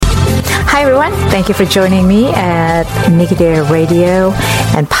Hi, everyone. Thank you for joining me at NickyDare Radio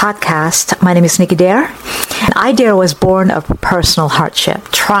and podcast. My name is NickyDare. NickyDare was born of personal hardship,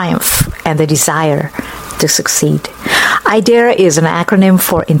 triumph, and the desire to succeed. NickyDare is an acronym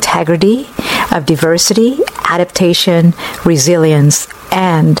for integrity, of diversity, adaptation, resilience,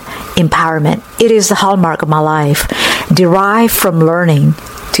 and empowerment. It is the hallmark of my life, derived from learning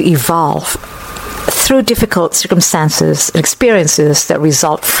to evolve through difficult circumstances and experiences that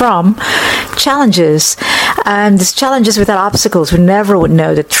result from challenges. And these challenges without obstacles, we never would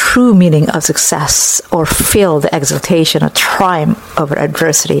know the true meaning of success or feel the exaltation or triumph over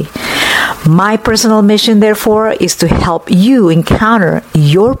adversity. My personal mission, therefore, is to help you encounter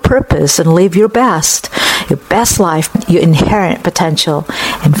your purpose and live your best life, your inherent potential,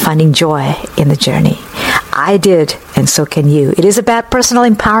 and finding joy in the journey. I did, and so can you. It is about personal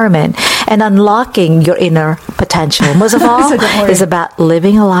empowerment and unlocking your inner potential. Most of all, it's about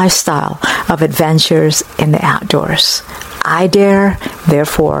living a lifestyle of adventures in the outdoors. NickyDare,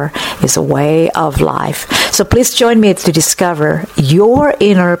 therefore, is a way of life. So please join me to discover your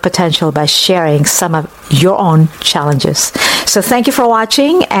inner potential by sharing some of your own challenges. So thank you for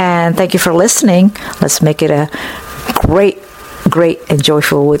watching and thank you for listening. Let's make it a great and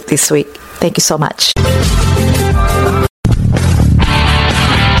joyful week this week. Thank you so much.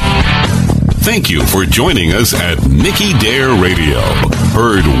 Thank you for joining us at NickyDare Radio,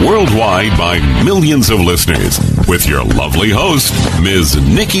 heard worldwide by millions of listeners, with your lovely host, Ms.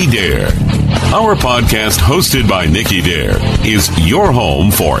 NickyDare. Our podcast, hosted by NickyDare, is your home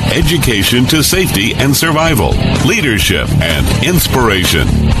for education to safety and survival, leadership and inspiration.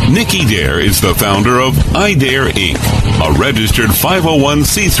 NickyDare is the founder of NickyDare Inc., a registered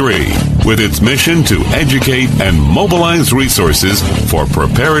 501c3, with its mission to educate and mobilize resources for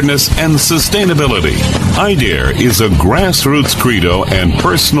preparedness and sustainability. NickyDare is a grassroots credo and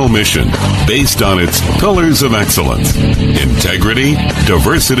personal mission based on its pillars of excellence: integrity,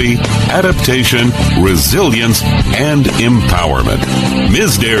 diversity, adaptation, resilience, and empowerment.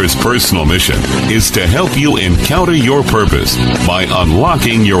 Ms. Dare's personal mission is to help you encounter your purpose by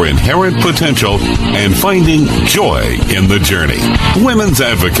unlocking your inherent potential and finding joy in the journey. Women's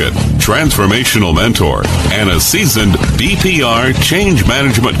advocate, transformational mentor, and a seasoned BPR change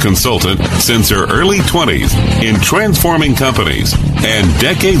management consultant since her early 20s in transforming companies. And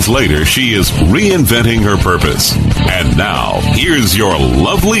decades later, she is reinventing her purpose. And now, here's your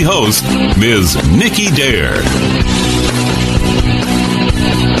lovely host, Ms. NickyDare.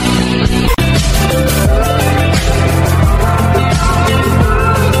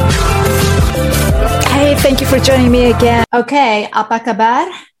 Hey, thank you for joining me again. Okay, apa kabar?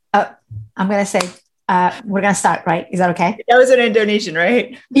 I'm going to say, we're going to start, right? Is that okay? That was in Indonesian,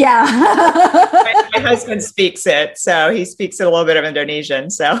 right? Yeah. my husband speaks it, so he speaks a little bit of Indonesian.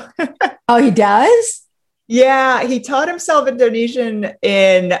 So. Oh, he does? Yeah, he taught himself Indonesian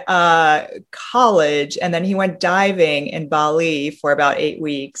in college, and then he went diving in Bali for about 8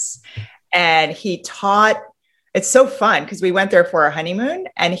 weeks. And he taught, it's so fun because we went there for our honeymoon,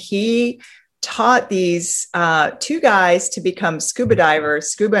 and he taught these two guys to become scuba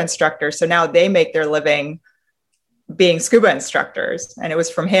divers, scuba instructors. So now they make their living being scuba instructors. And it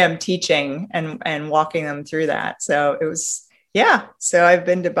was from him teaching and walking them through that. So it was, yeah. So I've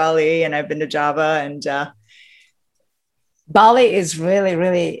been to Bali and I've been to Java, and Bali is really,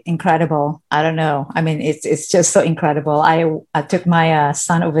 really incredible. I don't know. I mean, it's just so incredible. I took my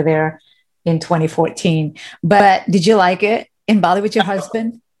son over there in 2014, but did you like it in Bali with your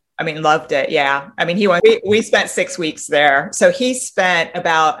husband? I mean, loved it. Yeah. I mean, we spent 6 weeks there. So he spent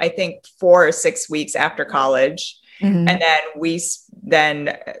about, I think, 4 or 6 weeks after college. Mm-hmm. And then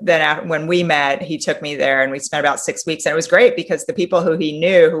when we met, he took me there and we spent about 6 weeks. And it was great because the people who he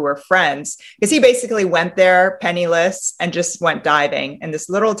knew who were friends, because he basically went there penniless and just went diving in this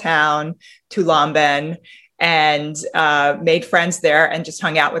little town, Tulamben, and made friends there and just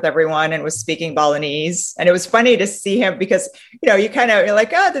hung out with everyone and was speaking Balinese. And it was funny to see him because, you're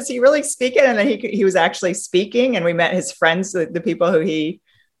like, oh, does he really speak it? And then he was actually speaking, and we met his friends, the people who he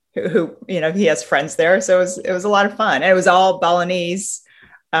has friends there. So it was a lot of fun. And it was all Balinese.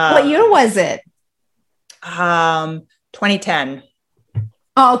 What year was it? 2010.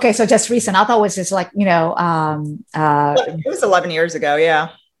 Oh, okay. So just recent. I thought it was just like, it was 11 years ago. Yeah.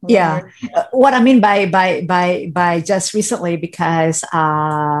 Yeah. What I mean by just recently, because,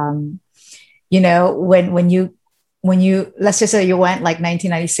 when you, let's just say you went like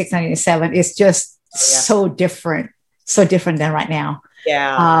 1996, 1997, it's just so different than right now.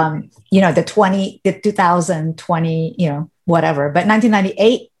 Yeah. The 2020, whatever, but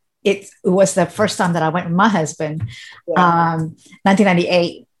 1998, it was the first time that I went with my husband. Yeah.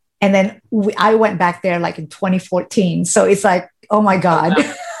 1998, And then I went back there like in 2014. So it's like, oh my God.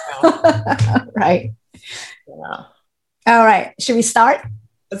 Right. Yeah. All right. Should we start?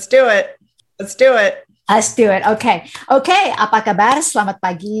 Let's do it. Let's do it. Let's do it. Okay. Okay. Apa kabar? Selamat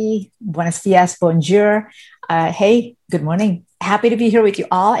pagi. Buenos dias. Bonjour. Hey, good morning. Happy to be here with you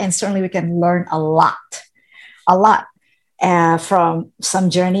all. And certainly we can learn a lot from some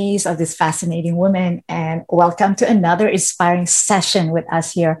journeys of this fascinating woman. And welcome to another inspiring session with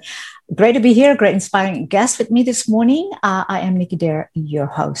us here. Great to be here. Great inspiring guest with me this morning. I am NickyDare, your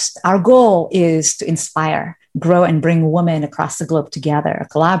host. Our goal is to inspire, grow, and bring women across the globe together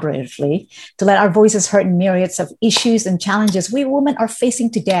collaboratively to let our voices heard in myriads of issues and challenges we women are facing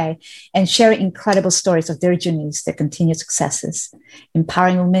today, and sharing incredible stories of their journeys, their continued successes,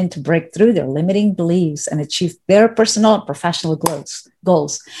 empowering women to break through their limiting beliefs and achieve their personal and professional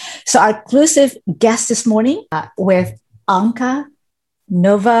goals. So our exclusive guest this morning with Anca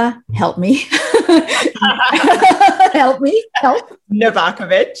help me. Help.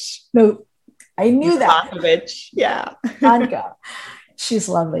 Novacovici. No, I knew that. Novacovici. Yeah. Anca. She's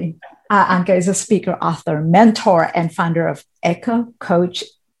lovely. Anca is a speaker, author, mentor, and founder of Echo Coach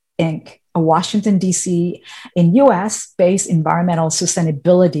Inc., a Washington, D.C. in U.S.-based environmental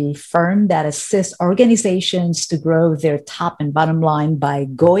sustainability firm that assists organizations to grow their top and bottom line by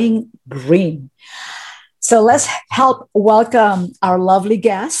going green. So let's help welcome our lovely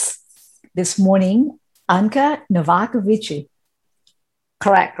guest this morning, Anca Novacovici.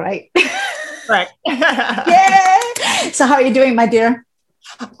 Correct, right? Correct. Yay! So how are you doing, my dear?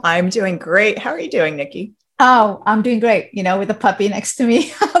 I'm doing great. How are you doing, Nikki? Oh, I'm doing great. With the puppy next to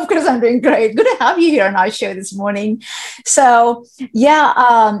me. Of course, I'm doing great. Good to have you here on our show this morning. So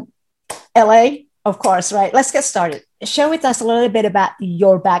LA, of course, right? Let's get started. Share with us a little bit about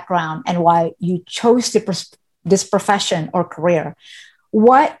your background and why you chose this profession or career.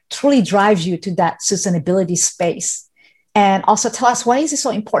 What truly drives you to that sustainability space? And also tell us, why is it so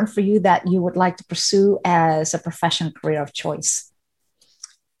important for you that you would like to pursue as a professional career of choice?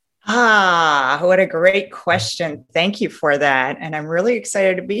 What a great question. Thank you for that. And I'm really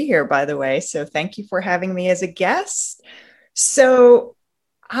excited to be here, by the way. So thank you for having me as a guest. So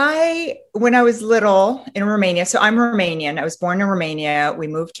when I was little in Romania, so I'm Romanian. I was born in Romania. We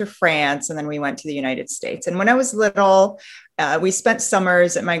moved to France, and then we went to the United States. And when I was little, we spent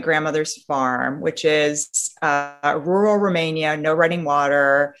summers at my grandmother's farm, which is rural Romania, no running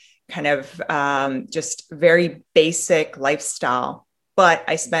water, kind of just very basic lifestyle. But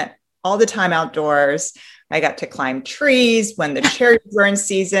I spent all the time outdoors. I got to climb trees. When the cherries were in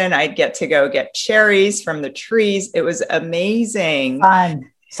season, I'd get to go get cherries from the trees. It was amazing.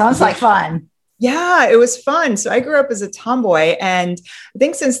 Fun. Sounds like fun. Yeah, it was fun. So I grew up as a tomboy. And I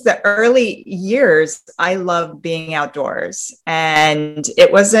think since the early years, I loved being outdoors. And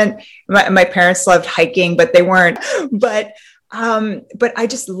it wasn't, my parents loved hiking, but they weren't. But I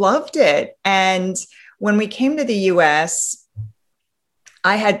just loved it. And when we came to the US,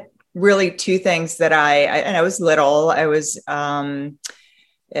 I had really two things that and I was little. I was 9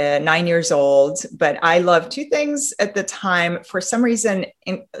 years old, but I loved two things at the time. For some reason,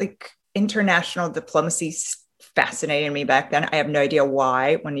 international diplomacy fascinated me back then. I have no idea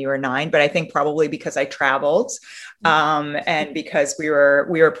why when you were 9, but I think probably because I traveled and because we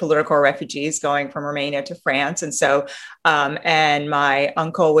were political refugees going from Romania to France. And so, and my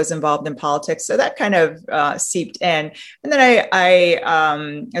uncle was involved in politics. So that kind of seeped in. And then I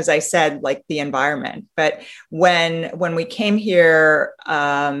as I said, like the environment. But when we came here,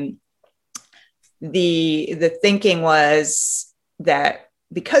 the thinking was that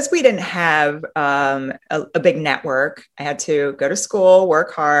because we didn't have a big network, I had to go to school,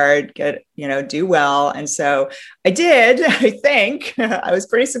 work hard, do well. And so I did, I think. I was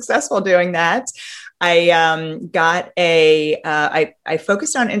pretty successful doing that. I I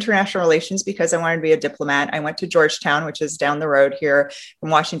focused on international relations because I wanted to be a diplomat. I went to Georgetown, which is down the road here from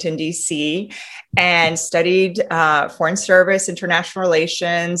Washington, D.C., and studied foreign service, international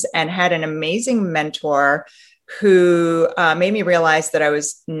relations, and had an amazing mentor who made me realize that I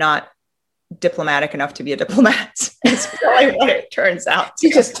was not diplomatic enough to be a diplomat. It's really what it turns out.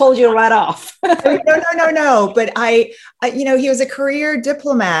 He just told you right off. No. But he was a career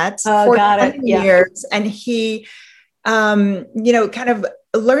diplomat for 20 years, and he, kind of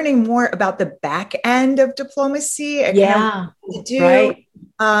learning more about the back end of diplomacy. Right.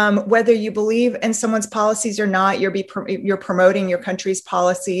 Whether you believe in someone's policies or not, you're promoting your country's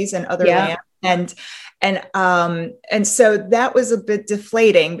policies and other land. And so that was a bit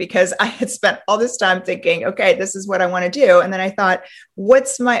deflating because I had spent all this time thinking, okay, this is what I want to do. And then I thought,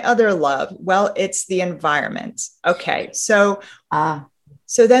 what's my other love? Well, it's the environment. Okay. So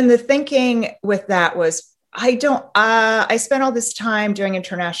So then the thinking with that was, I spent all this time doing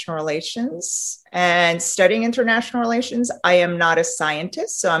international relations and studying international relations. I am not a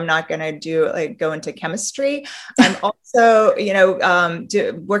scientist, so I'm not going to go into chemistry. I'm also,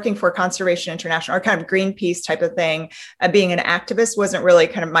 working for Conservation International or kind of Greenpeace type of thing. Being an activist wasn't really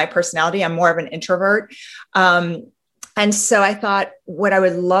kind of my personality. I'm more of an introvert. And so I thought what I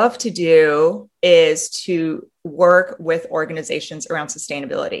would love to do is to work with organizations around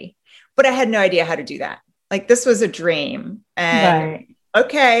sustainability, but I had no idea how to do that. Like, this was a dream. And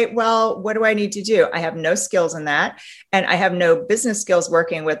okay, well, what do I need to do? I have no skills in that. And I have no business skills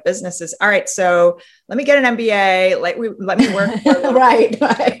working with businesses. All right, so let me get an MBA. Let me work. For right.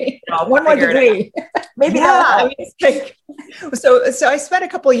 One more degree. Maybe not. So I spent a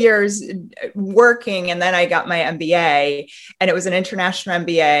couple of years working, and then I got my MBA, and it was an international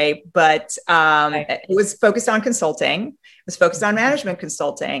MBA, but it was focused on consulting. Was focused on management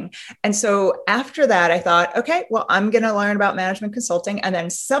consulting. And so after that, I thought, okay, well, I'm going to learn about management consulting, and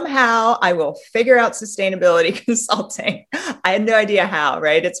then somehow I will figure out sustainability consulting. I had no idea how,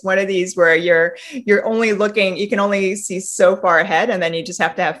 right? It's one of these where you're only looking, you can only see so far ahead, and then you just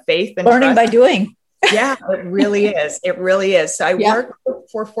have to have faith and learning by doing. Yeah, it really is. It really is. So I worked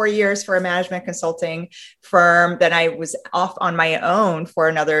for 4 years for a management consulting firm. Then I was off on my own for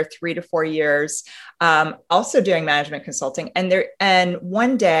another 3 to 4 years, also doing management consulting. And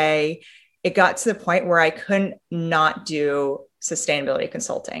one day it got to the point where I couldn't not do sustainability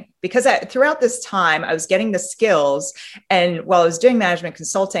consulting, because throughout this time I was getting the skills. And while I was doing management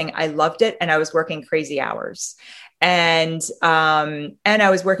consulting, I loved it. And I was working crazy hours. And I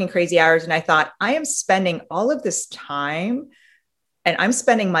was working crazy hours, and I thought, I am spending all of this time and I'm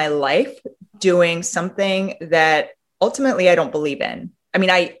spending my life doing something that ultimately I don't believe in. I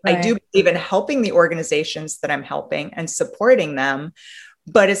mean, I do believe in helping the organizations that I'm helping and supporting them,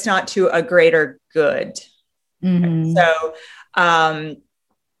 but it's not to a greater good. Mm-hmm. So,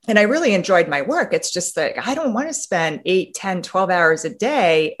 and I really enjoyed my work. It's just that I don't want to spend 8, 10, 12 hours a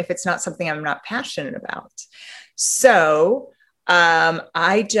day if it's not something I'm not passionate about. So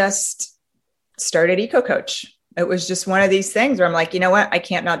I just started EcoCoach. It was just one of these things where I'm like, you know what? I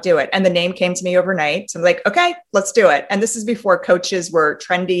can't not do it. And the name came to me overnight. So I'm like, okay, let's do it. And this is before coaches were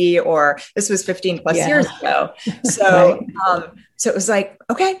trendy, or this was 15 plus years ago. So, so it was like,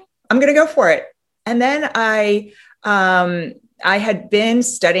 okay, I'm going to go for it. And then I had been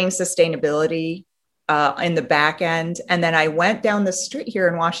studying sustainability in the back end. And then I went down the street here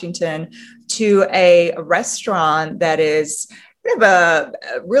in Washington to a restaurant that is kind of a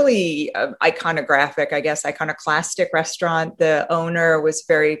really iconographic, I guess, iconoclastic restaurant. The owner was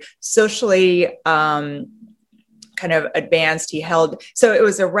very socially kind of advanced. So it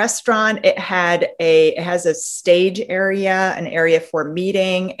was a restaurant. It has a stage area, an area for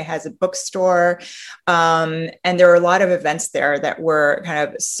meeting. It has a bookstore. And there were a lot of events there that were kind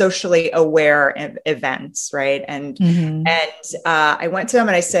of socially aware events. Right. And I went to them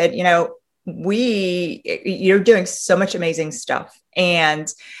and I said, you're doing so much amazing stuff. And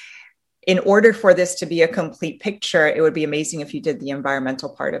in order for this to be a complete picture, it would be amazing if you did the environmental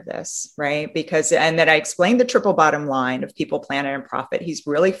part of this, right? And then I explained the triple bottom line of people, planet, and profit. He's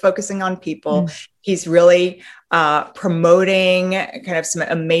really focusing on people. He's really promoting kind of some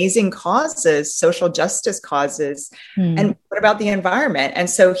amazing causes, social justice causes. And what about the environment? And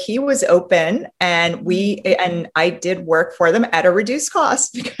so he was open, and I did work for them at a reduced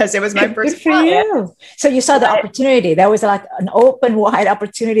cost because it was my first client. You. So you saw the opportunity. That was like an open, wide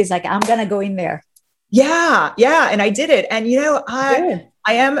opportunity. It's like, I'm going to go in there. Yeah. And I did it. And,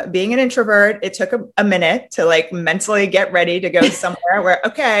 I am, being an introvert, it took a minute to like mentally get ready to go somewhere where,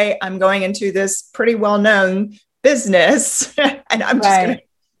 okay, I'm going into this pretty well-known business and I'm just going to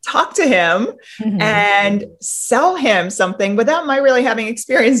talk to him and sell him something without my really having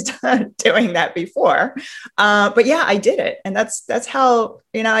experience doing that before. But yeah, I did it. And that's how,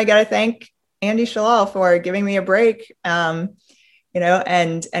 I got to thank Andy Shalal for giving me a break, and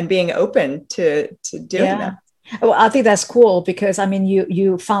being open to doing that. Well, I think that's cool because, I mean,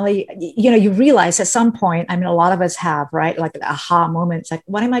 you finally, you realize at some point, I mean, a lot of us have, right? Like an aha moment. It's like,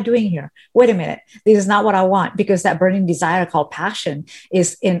 what am I doing here? Wait a minute. This is not what I want, because that burning desire called passion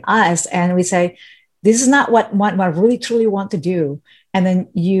is in us. And we say, this is not what I really truly want to do. And then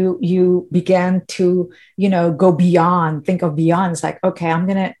you began to, go beyond, think of beyond. It's like, okay, I'm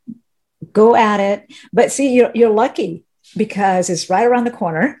going to go at it. But see, you're lucky because it's right around the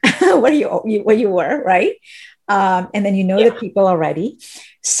corner where you were, right? And then the people already.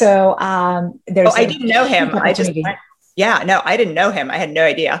 So there's. I didn't know him. I just went. Yeah, no, I didn't know him. I had no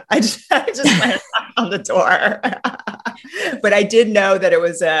idea. I just went on the door. But I did know that it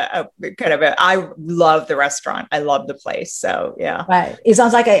was a kind of I love the restaurant. I love the place. So yeah. Right. It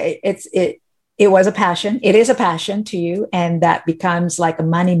sounds like it was a passion. It is a passion to you. And that becomes like a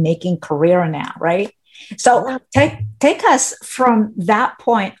money-making career now, right? So take us from that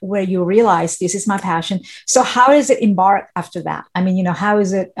point where you realize this is my passion. So how is it embark after that? I mean, how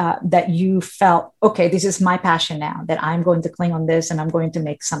is it that you felt, okay, this is my passion now, that I'm going to cling on this and I'm going to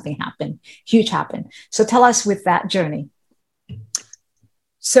make something happen, huge happen. So tell us with that journey.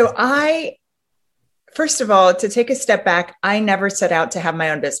 So first of all, to take a step back, I never set out to have my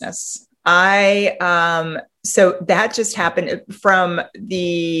own business. So that just happened from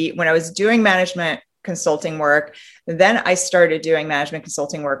when I was doing management consulting work. Then I started doing management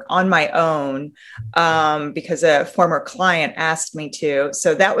consulting work on my own because a former client asked me to.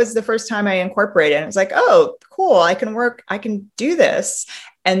 So that was the first time I incorporated. And it was like, oh, cool, I can do this.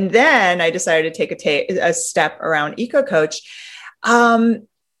 And then I decided to take a step around EcoCoach.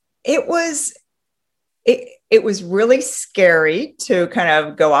 It was really scary to kind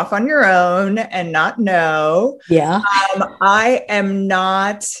of go off on your own and not know. Yeah. I'm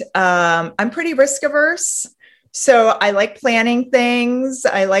pretty risk averse. So I like planning things.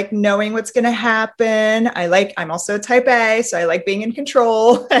 I like knowing what's going to happen. I'm also a type A, so I like being in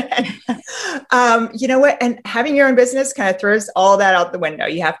control. You know what? And having your own business kind of throws all that out the window.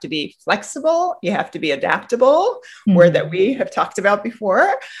 You have to be flexible. You have to be adaptable, word that we have talked about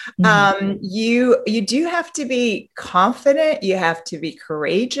before. You do have to be confident. You have to be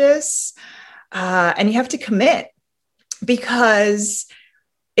courageous, and you have to commit, because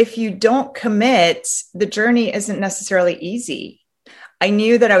if you don't commit, the journey isn't necessarily easy. I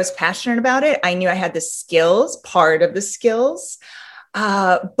knew that I was passionate about it. I knew I had the skills, part of the skills,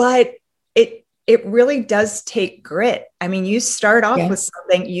 but it really does take grit. I mean, you start off with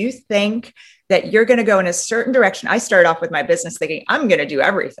something, you think that you're going to go in a certain direction. I started off with my business thinking, I'm going to do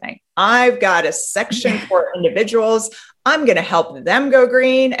everything. I've got a section for individuals. I'm going to help them go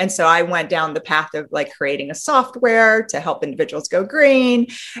green. And so I went down the path of like creating a software to help individuals go green.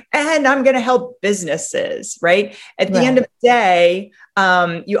 And I'm going to help businesses, right? At the end of the day,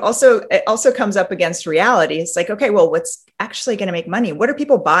 it also comes up against reality. It's like, okay, well, what's actually going to make money? What are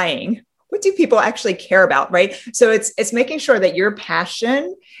people buying? What do people actually care about, right? So it's making sure that your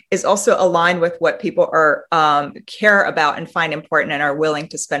passion is also aligned with what people are care about and find important and are willing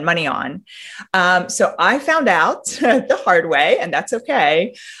to spend money on. So I found out the hard way, and that's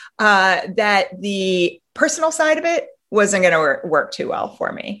okay, that the personal side of it wasn't going to work too well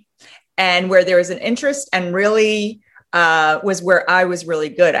for me. And where there was an interest and really was where I was really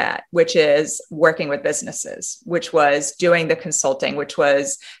good at, which is working with businesses, which was doing the consulting, which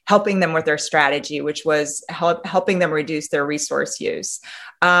was helping them with their strategy, which was helping them reduce their resource use.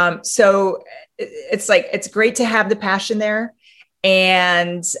 So it's great to have the passion there.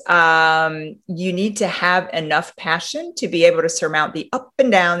 And you need to have enough passion to be able to surmount the up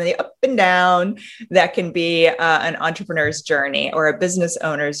and down that can be an entrepreneur's journey or a business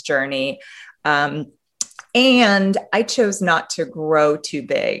owner's journey. And I chose not to grow too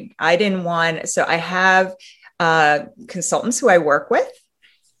big. So I have consultants who I work with,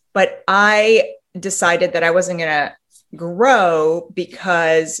 but I decided that I wasn't going to grow,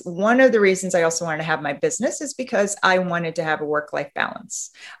 because one of the reasons I also wanted to have my business is because I wanted to have a work-life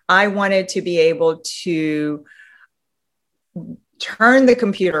balance. I wanted to be able to turn the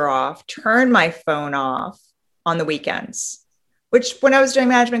computer off, turn my phone off on the weekends. Which when I was doing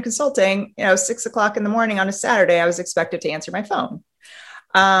management consulting, 6:00 in the morning on a Saturday, I was expected to answer my phone.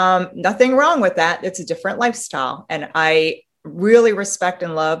 Nothing wrong with that. It's a different lifestyle. And I really respect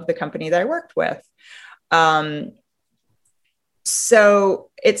and love the company that I worked with. So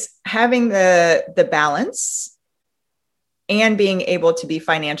it's having the balance and being able to be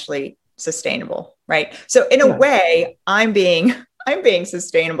financially sustainable, right? So in a way, I'm being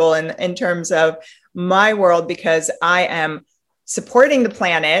sustainable in terms of my world, because I am supporting the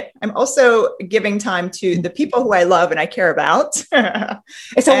planet. I'm also giving time to the people who I love and I care about.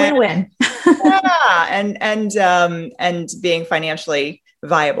 It's a win-win. And being financially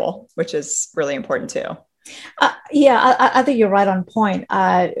viable, which is really important too. I think you're right on point.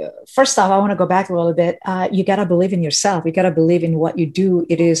 First off, I want to go back a little bit. You got to believe in yourself. You got to believe in what you do.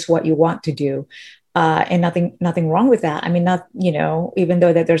 It is what you want to do. And nothing wrong with that. I mean, even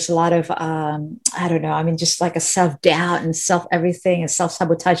though that there's a lot of, just like a self-doubt and everything and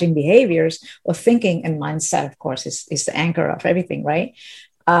self-sabotaging behaviors or thinking and mindset, of course, is the anchor of everything, right?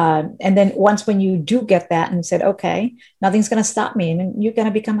 And then once when you do get that and said, okay, nothing's going to stop me and you're going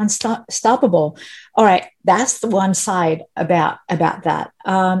to become unstoppable. All right. That's the one side about that.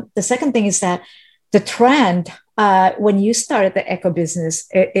 The second thing is that the trend, when you started the eco business,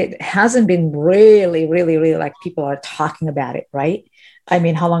 it hasn't been really, really, really like people are talking about it, right? I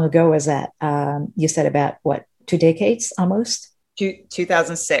mean, how long ago was that? You said about what, 2 decades almost?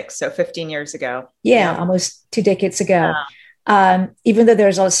 2006, so 15 years ago. Yeah, almost 2 decades ago. Even though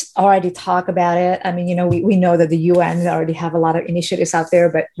there's already talk about it, I mean, we know that the UN already have a lot of initiatives out there,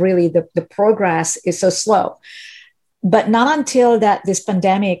 but really the progress is so slow. But not until that this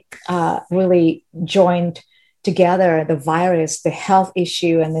pandemic really joined together, the virus, the health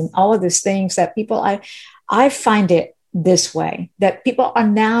issue, and then all of these things that people, I find it this way, that people are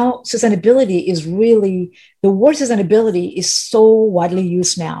now, sustainability is really, the word sustainability is so widely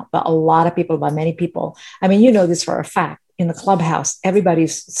used now, but a lot of people, by many people, I mean, you know this for a fact, in the clubhouse,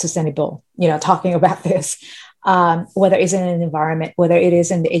 everybody's sustainable, talking about this, whether it's in an environment, whether it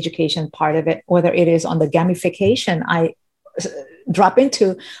is in the education part of it, whether it is on the gamification. I drop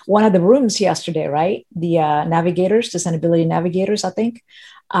into one of the rooms yesterday, right? The navigators, sustainability navigators, I think,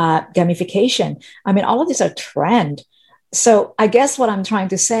 gamification. I mean, all of these are trend. So I guess what I'm trying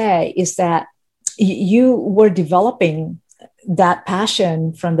to say is that you were developing that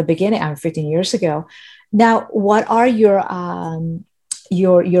passion from the beginning, 15 years ago. Now, what are your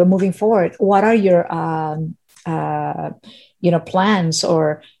moving forward? What are your plans,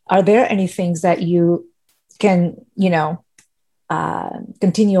 or are there any things that you can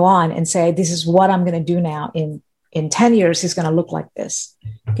continue on and say, this is what I'm going to do now in 10 years is going to look like this?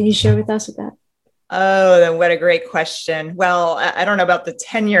 Can you share with us that? Oh, then what a great question. Well, I don't know about the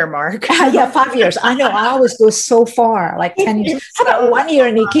 10-year mark. Yeah, 5 years. I know. I always go so far, like 10 years. How about 1 year,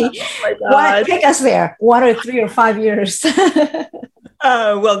 Nikki? Oh my God. Take us there. 1 or 3 or 5 years.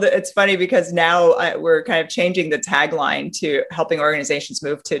 Well, it's funny because now we're kind of changing the tagline to helping organizations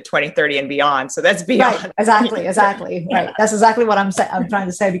move to 2030 and beyond. So that's beyond. Right, exactly. Yeah. Right. That's exactly what I'm trying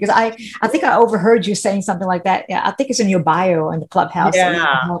to say, because I think I overheard you saying something like that. Yeah, I think it's in your bio in the clubhouse.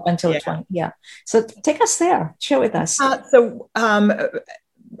 Yeah. Until 20. Yeah. So take us there. Share with us.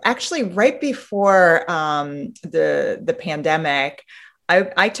 Actually, right before the pandemic,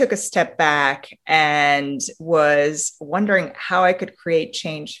 I took a step back and was wondering how I could create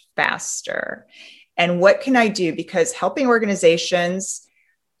change faster. And what can I do? Because helping organizations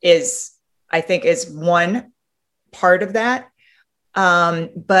I think is one part of that.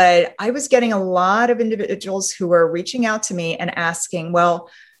 But I was getting a lot of individuals who were reaching out to me and asking, well,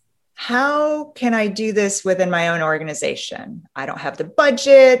 how can I do this within my own organization? I don't have the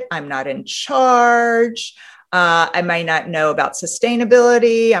budget. I'm not in charge. I might not know about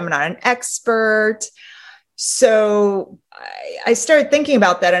sustainability. I'm not an expert. So I started thinking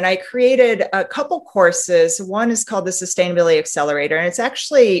about that, and I created a couple courses. One is called the Sustainability Accelerator, and it's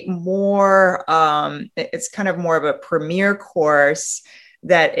actually more, it's kind of more of a premier course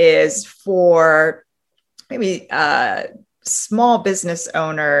that is for maybe small business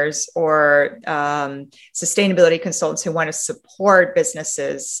owners or sustainability consultants who want to support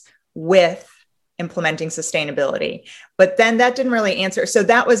businesses with implementing sustainability. But then that didn't really answer. So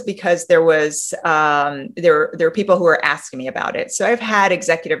that was because there were people who were asking me about it. So I've had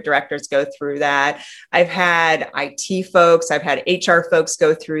executive directors go through that. I've had IT folks, I've had HR folks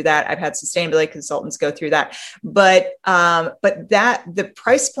go through that. I've had sustainability consultants go through that. But that the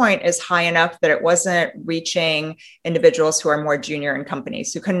price point is high enough that it wasn't reaching individuals who are more junior in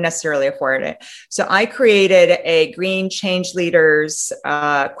companies who couldn't necessarily afford it. So I created a Green Change Leaders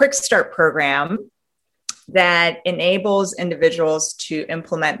Quick Start program that enables individuals to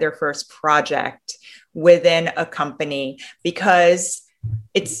implement their first project within a company, because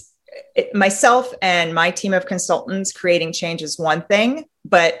myself and my team of consultants creating change is one thing,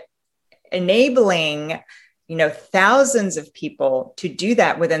 but enabling thousands of people to do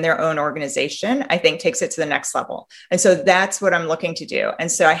that within their own organization, I think takes it to the next level. And so that's what I'm looking to do. And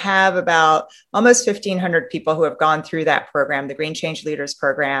so I have about almost 1,500 people who have gone through that program, the Green Change Leaders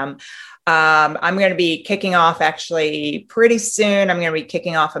program. I'm going to be kicking off actually pretty soon. I'm going to be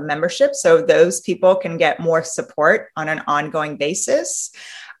kicking off a membership so those people can get more support on an ongoing basis,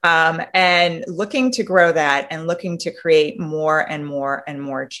 and looking to grow that and looking to create more and more and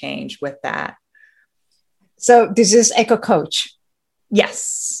more change with that. So this is Eco Coach.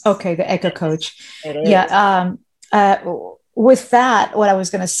 Yes. Okay. The Eco Coach. It is. Yeah. With that, what I was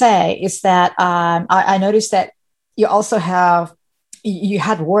going to say is that I noticed that you also you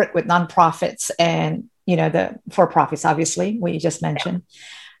had worked with nonprofits and, the for-profits, obviously, what you just mentioned,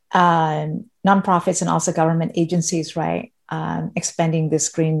 nonprofits and also government agencies, right? expanding this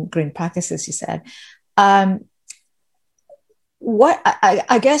green practices, you said. What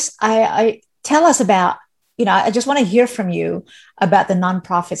I guess I tell us about, I just want to hear from you about the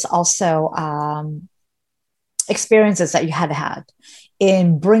nonprofits also, experiences that you had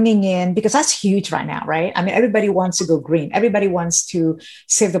in bringing in, because that's huge right now, right? I mean, everybody wants to go green. Everybody wants to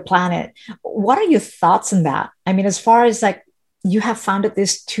save the planet. What are your thoughts on that? I mean, as far as like, you have founded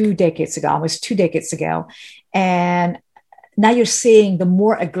this almost 2 decades ago, and now you're seeing the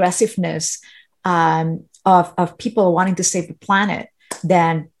more aggressiveness of people wanting to save the planet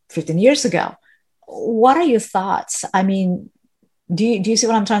than 15 years ago. What are your thoughts? I mean, do you see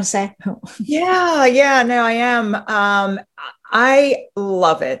what I'm trying to say? Yeah, no, I am. I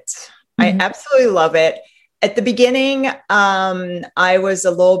love it. Mm-hmm. I absolutely love it. At the beginning, I was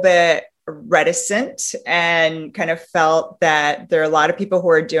a little bit reticent and kind of felt that there are a lot of people who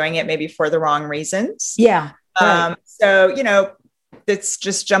are doing it maybe for the wrong reasons. Yeah. Right. So, it's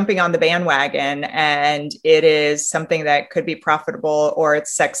just jumping on the bandwagon, and it is something that could be profitable, or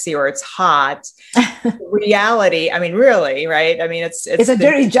it's sexy, or it's hot. Reality, I mean, really, right? I mean, it's a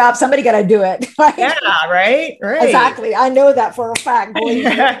dirty job. Somebody got to do it. Right? Yeah, right. Exactly. I know that for a fact.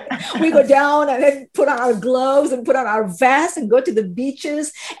 We go down and then put on our gloves and put on our vests and go to the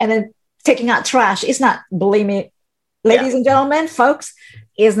beaches and then taking out trash. It's not, believe me, ladies and gentlemen, folks,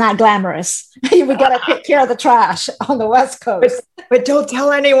 is not glamorous. We got to take care of the trash on the West Coast. But don't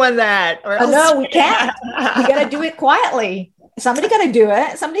tell anyone that. No, we can't. We got to do it quietly. Somebody got to do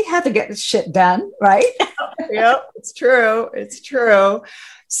it. Somebody had to get this shit done, right? Yep, it's true. It's true.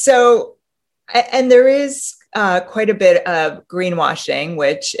 So, and there is quite a bit of greenwashing,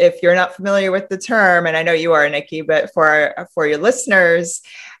 which, if you're not familiar with the term, and I know you are, Nikki, but for your listeners,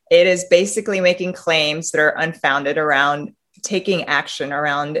 it is basically making claims that are unfounded around taking action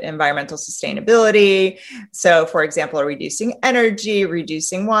around environmental sustainability. So, for example, reducing energy,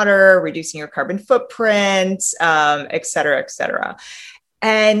 reducing water, reducing your carbon footprint, et cetera, et cetera.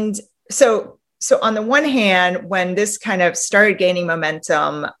 And so on the one hand, when this kind of started gaining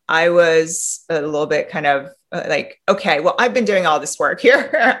momentum, I was a little bit kind of like, okay, well, I've been doing all this work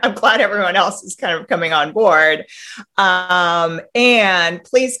here. I'm glad everyone else is kind of coming on board. And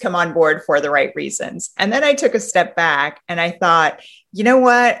please come on board for the right reasons. And then I took a step back and I thought, you know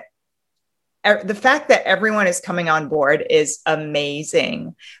what? The fact that everyone is coming on board is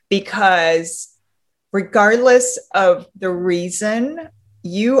amazing, because regardless of the reason,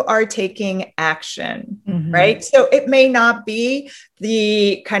 you are taking action, right? So it may not be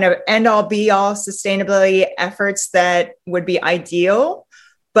the kind of end all be all sustainability efforts that would be ideal,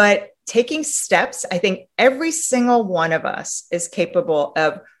 but taking steps, I think every single one of us is capable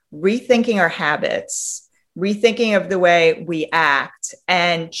of rethinking our habits, rethinking of the way we act,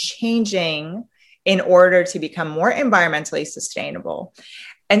 and changing in order to become more environmentally sustainable.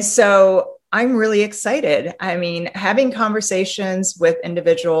 And so I'm really excited. I mean, having conversations with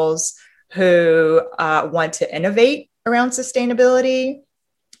individuals who want to innovate around sustainability,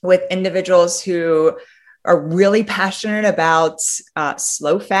 with individuals who are really passionate about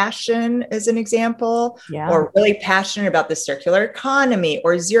slow fashion, as an example, or really passionate about the circular economy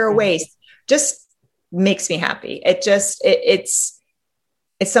or zero waste, just makes me happy. It's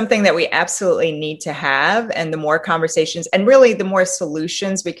something that we absolutely need to have. And the more conversations and really the more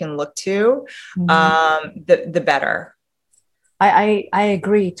solutions we can look to, the better. I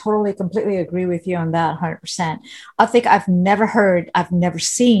agree. Totally, completely agree with you on that 100%. I think I've never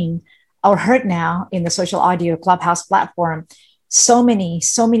seen or heard now in the social audio Clubhouse platform, so many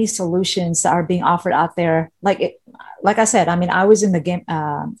solutions that are being offered out there. Like I said, I mean, I was in the game,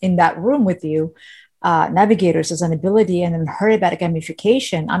 in that room with you, navigators as an ability, and then heard about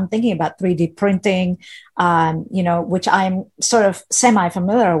gamification. I'm thinking about 3D printing, which I'm sort of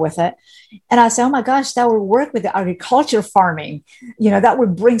semi-familiar with it. And I said, oh my gosh, that would work with the agriculture farming. That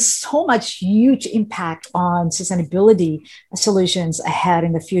would bring so much huge impact on sustainability solutions ahead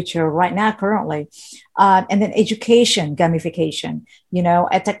in the future, right now, currently. And then education, gamification,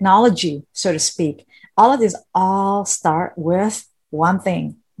 a technology, so to speak. All of these all start with one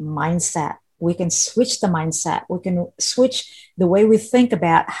thing: mindset. We can switch the mindset. We can switch the way we think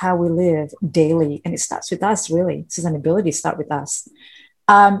about how we live daily. And it starts with us, really. Sustainability starts with us.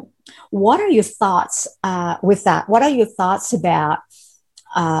 What are your thoughts with that? What are your thoughts about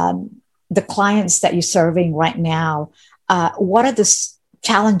the clients that you're serving right now? What are the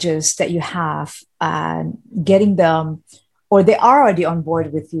challenges that you have getting them, or they are already on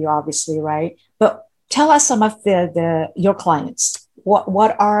board with you, obviously, right? But tell us some of your clients.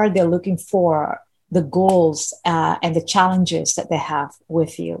 What are they looking for, the goals and the challenges that they have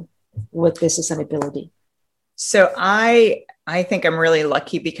with you with this sustainability? So I think I'm really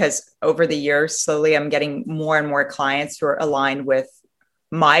lucky because over the years, slowly I'm getting more and more clients who are aligned with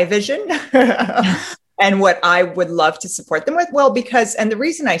my vision and what I would love to support them with. Well, and the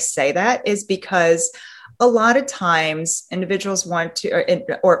reason I say that is because a lot of times individuals want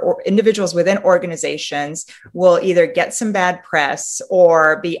to, or individuals within organizations will either get some bad press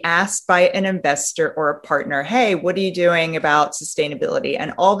or be asked by an investor or a partner, hey, what are you doing about sustainability?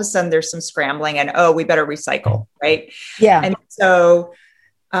 And all of a sudden there's some scrambling and, oh, we better recycle, right? Yeah. And so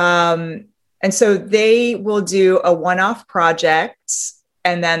they will do a one-off project,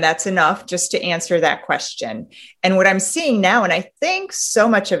 and then that's enough just to answer that question. And what I'm seeing now, and I think so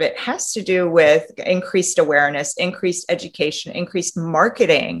much of it has to do with increased awareness, increased education, increased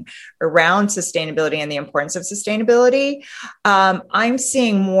marketing around sustainability and the importance of sustainability. I'm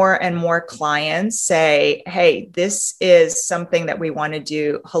seeing more and more clients say, hey, this is something that we want to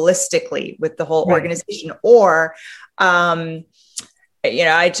do holistically with the whole organization. Or,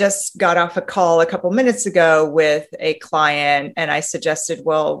 I just got off a call a couple minutes ago with a client and I suggested,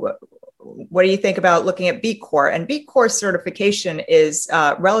 well, what do you think about looking at B Corp? And B Corp certification is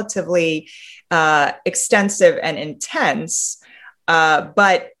relatively extensive and intense,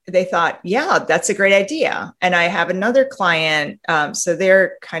 but they thought, yeah, that's a great idea. And I have another client, so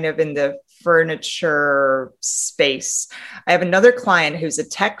they're kind of in the furniture space. I have another client who's a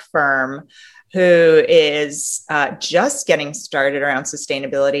tech firm who is just getting started around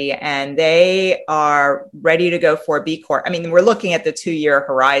sustainability, and they are ready to go for B Corp. I mean, we're looking at the 2-year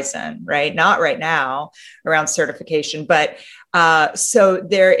horizon, right? Not right now around certification, but so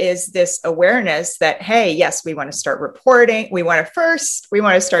there is this awareness that, hey, yes, we want to start reporting. We want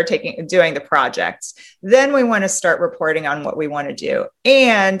to start doing the projects. Then we want to start reporting on what we want to do.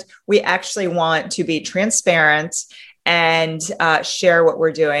 And we actually want to be transparent and share what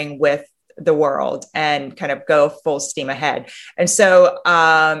we're doing with the world and kind of go full steam ahead. And so,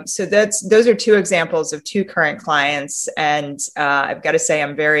 those are two examples of two current clients. And I've got to say,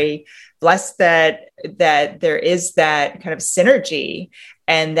 I'm very blessed that there is that kind of synergy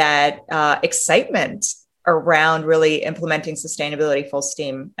and that excitement around really implementing sustainability full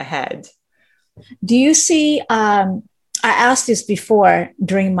steam ahead. Do you see, I asked this before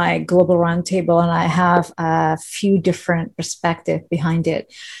during my global roundtable, and I have a few different perspectives behind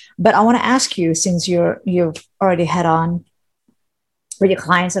it. But I want to ask you, since you've already had on with your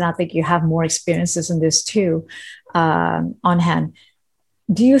clients, and I think you have more experiences in this too, on hand.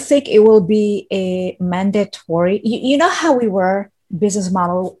 Do you think it will be a mandatory? You know how we were business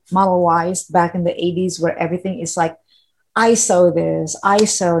model wise back in the 80s, where everything is like ISO this,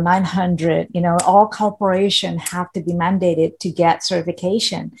 ISO 900, all corporations have to be mandated to get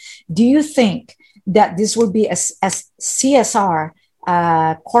certification. Do you think that this will be a CSR,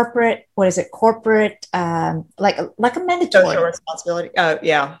 corporate, corporate, like a mandatory social responsibility? So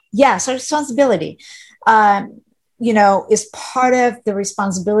responsibility, is part of the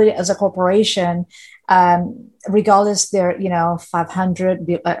responsibility as a corporation, regardless they're,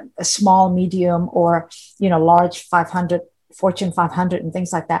 500, a small, medium, or, large 500, Fortune 500 and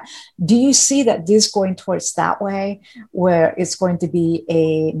things like that. Do you see that this going towards that way, where it's going to be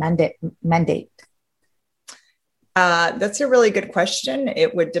a mandate? That's a really good question.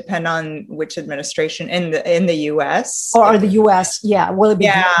 It would depend on which administration in the U.S. or the U.S. Yeah, will it be?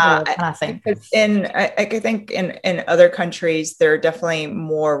 Yeah, kind of thing? I think in other countries there are definitely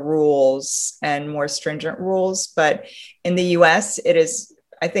more rules and more stringent rules, but in the U.S.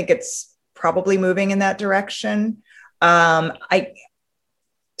 I think it's probably moving in that direction.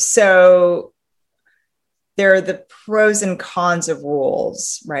 So there are the pros and cons of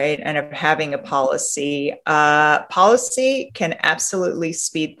rules, right? And of having a policy. Policy can absolutely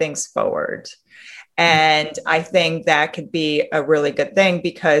speed things forward. And I think that could be a really good thing,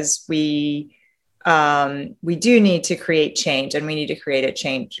 because we do need to create change, and we need to create a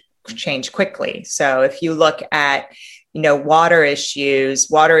change quickly. So if you look at, water issues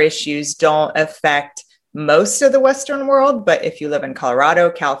don't affect most of the Western world, but if you live in Colorado,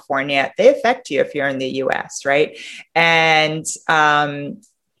 California, they affect you if you're in the US, right? And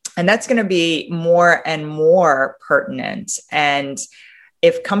that's going to be more and more pertinent. And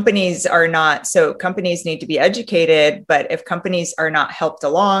if companies companies need to be educated, but if companies are not helped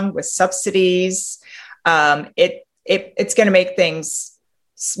along with subsidies, it's going to make things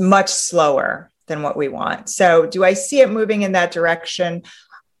much slower than what we want. So do I see it moving in that direction?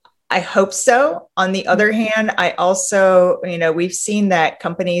 I hope so. On the other hand, I also, we've seen that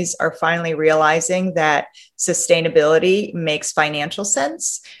companies are finally realizing that sustainability makes financial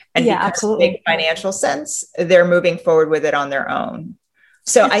sense. And because absolutely. it makes financial sense, they're moving forward with it on their own.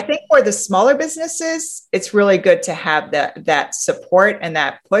 So I think for the smaller businesses, it's really good to have that support and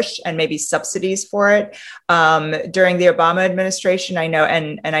that push and maybe subsidies for it. During the Obama administration, I know,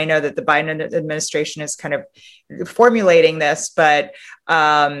 and I know that the Biden administration is kind of formulating this, but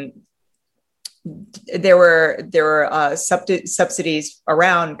there were subsidies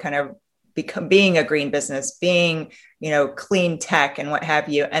around kind of being a green business, being, clean tech and what have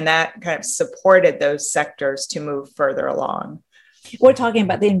you. And that kind of supported those sectors to move further along. We're talking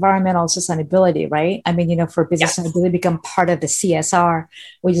about the environmental sustainability, right? I mean, for business to really become part of the CSR,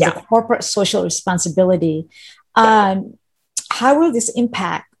 which is a corporate social responsibility. How will this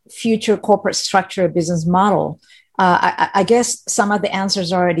impact future corporate structure, business model? I guess some of the answers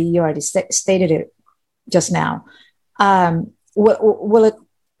you already stated it just now. Will it,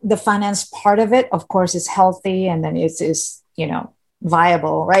 the finance part of it, of course, is healthy and then it's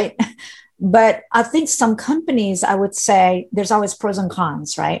viable, right? But I think some companies, I would say there's always pros and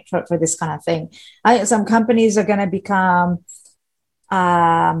cons, right? For this kind of thing. I think some companies are going to become,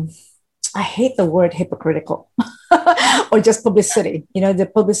 I hate the word hypocritical or just publicity,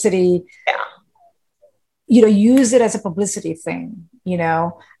 the publicity, use it as a publicity thing,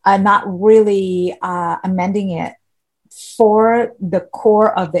 not really amending it for the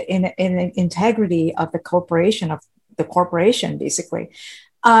core of the integrity of the corporation, basically.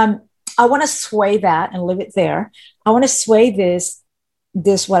 I want to sway that and leave it there. I want to sway this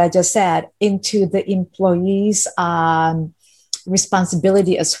what I just said into the employees'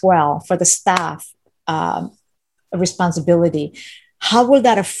 responsibility as well, for the staff responsibility. How will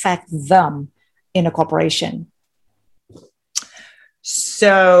that affect them in a corporation?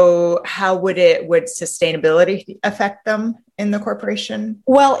 So how would sustainability affect them in the corporation?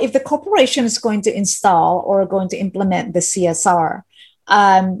 Well, if the corporation is going to install or going to implement the CSR,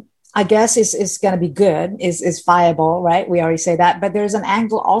 I guess is going to be good, is viable, right? We already say that, but there's an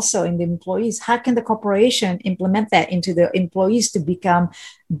angle also in the employees. How can the corporation implement that into the employees to become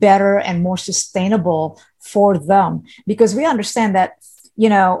better and more sustainable for them? Because we understand that,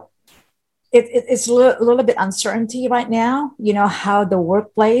 it's a little bit uncertainty right now, how the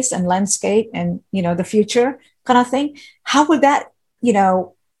workplace and landscape and, the future kind of thing. How would that,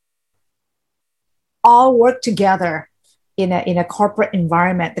 all work together in a corporate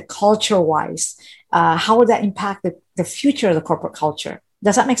environment, the culture wise? How would that impact the future of the corporate culture?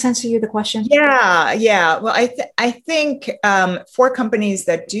 Does that make sense to you, the question? Yeah. Well, I think for companies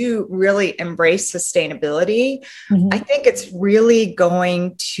that do really embrace sustainability, I think it's really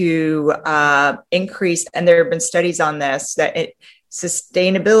going to increase, and there have been studies on this, that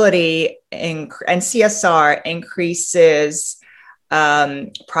sustainability and CSR increases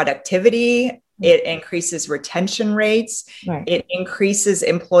productivity. It increases retention rates. Right. It increases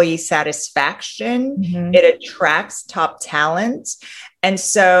employee satisfaction. It attracts top talent. And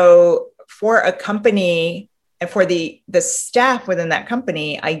so for a company and for the staff within that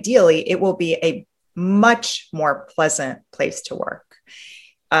company, ideally, it will be a much more pleasant place to work.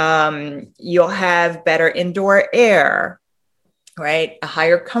 You'll have better indoor air, right? A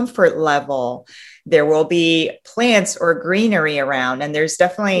higher comfort level. There will be plants or greenery around. And there's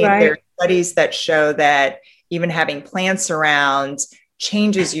definitely there are studies that show that even having plants around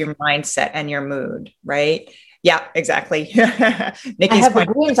changes your mindset and your mood, right? Yeah, exactly. Nikki's I have the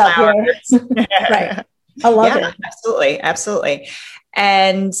greens out here. Right. I love it. Absolutely.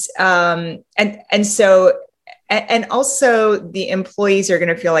 And so also the employees are going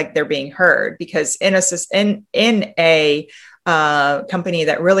to feel like they're being heard, because in a company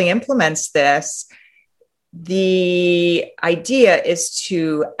that really implements this, the idea is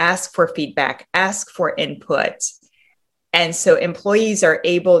to ask for feedback, ask for input. And so employees are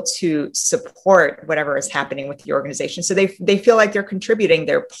able to support whatever is happening with the organization. So they feel like they're contributing,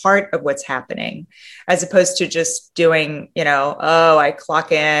 they're part of what's happening, as opposed to just doing, I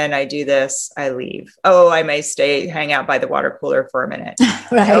clock in, I do this, I leave. Oh, I may hang out by the water cooler for a minute.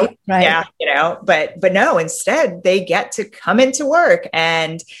 Right. Yeah. But no, instead they get to come into work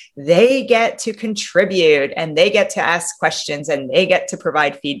and they get to contribute and they get to ask questions and they get to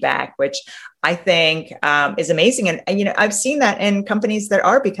provide feedback, which I think is amazing. And, I've seen that in companies that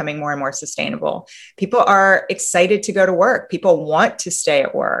are becoming more and more sustainable. People are excited to go to work. People want to stay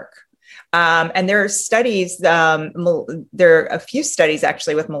at work. And there are studies, there are a few studies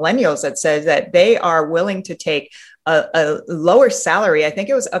actually with millennials that says that they are willing to take a lower salary. I think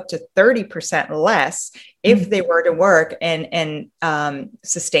it was up to 30% less if they were to work in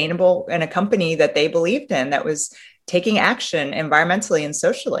sustainable in a company that they believed in, that was taking action environmentally and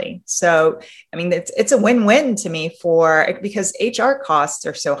socially. So, I mean, it's a win-win to me because HR costs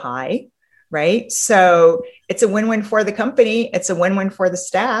are so high. right? So it's a win-win for the company. It's a win-win for the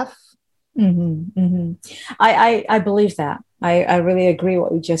staff. Mm-hmm, mm-hmm. I believe that. I really agree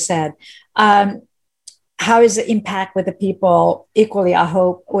what you just said. How is the impact with the people equally, I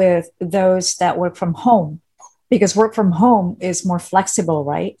hope, with those that work from home? Because work from home is more flexible,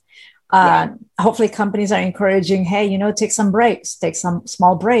 right? Hopefully companies are encouraging, hey, take some breaks, take some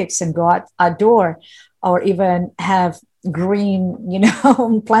small breaks and go outdoor, or even have green,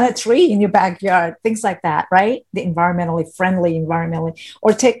 plant a tree in your backyard, things like that, right? The environmentally,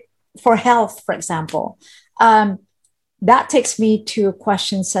 or take for health, for example. That takes me to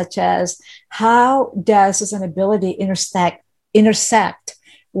questions such as, how does sustainability intersect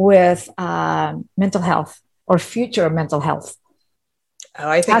with mental health or future mental health? Oh,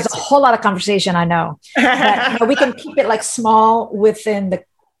 I think it's a whole lot of conversation, I know. But we can keep it like small within the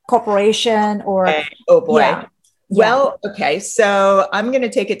corporation or... Okay. Oh boy. Yeah. Well, okay. So I'm going to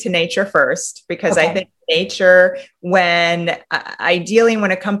take it to nature first, because I think nature, ideally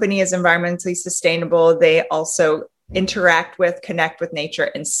when a company is environmentally sustainable, they also connect with nature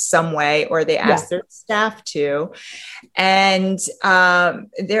in some way, or they ask their staff to. And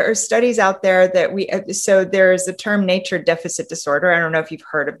there are studies out there that so there's the term nature deficit disorder. I don't know if you've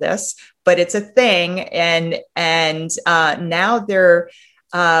heard of this, but it's a thing. And now there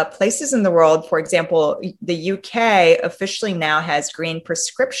are places in the world, for example, the UK officially now has green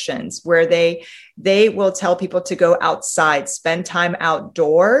prescriptions where they will tell people to go outside, spend time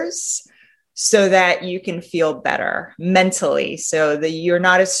outdoors, so that you can feel better mentally, so that you're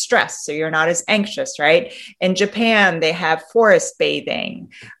not as stressed, so you're not as anxious, right? In Japan, they have forest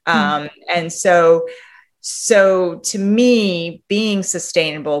bathing. And so to me, being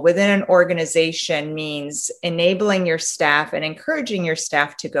sustainable within an organization means enabling your staff and encouraging your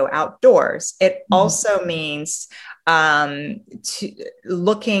staff to go outdoors. It also means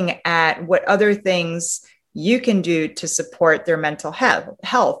looking at what other things you can do to support their mental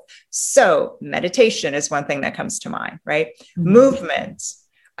health. So meditation is one thing that comes to mind, right? Movement,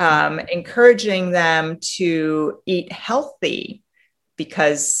 encouraging them to eat healthy,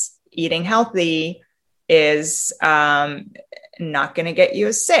 because eating healthy is not going to get you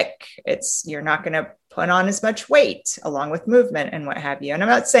as sick. You're not going to put on as much weight, along with movement and what have you. And I'm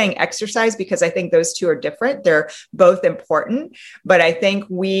not saying exercise, because I think those two are different. They're both important. But I think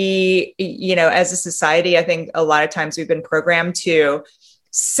we, as a society, I think a lot of times we've been programmed to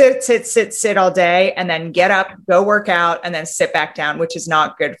sit all day, and then get up, go work out, and then sit back down, which is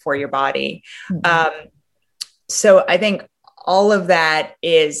not good for your body. So I think all of that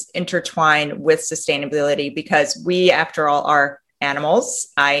is intertwined with sustainability, because we, after all, are animals.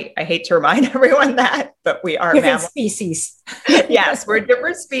 I hate to remind everyone that, but we are different mammals. Species. Yes, we're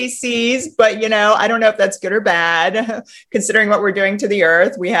different species, but I don't know if that's good or bad, considering what we're doing to the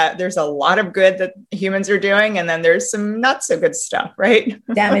earth. There's a lot of good that humans are doing, and then there's some not so good stuff, right?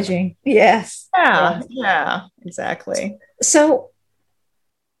 Damaging. Yes. Yeah, exactly. So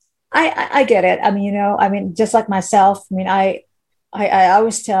I get it. Just like myself, I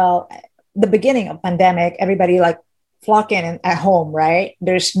always tell the beginning of pandemic, everybody flock in at home, right?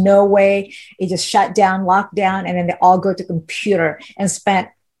 There's no way. It just shut down, locked down, and then they all go to computer and spent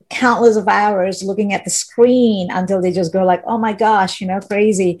countless of hours looking at the screen until they just go like, oh my gosh,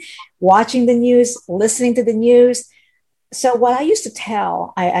 crazy, watching the news, listening to the news. So what I used to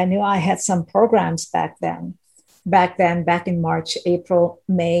tell, I knew I had some programs back in March, April,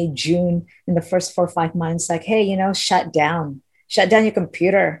 May, June, in the first 4 or 5 months, like, hey, shut down your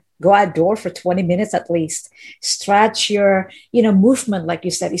computer, go outdoor for 20 minutes at least, stretch your, movement, like you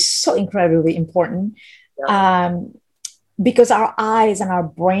said, is so incredibly important. Because our eyes and our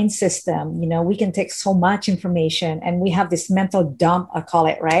brain system, we can take so much information, and we have this mental dump, I call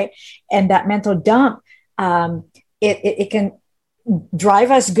it, right? And that mental dump, it can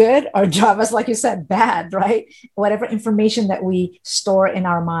drive us good or drive us, like you said, bad, right? Whatever information that we store in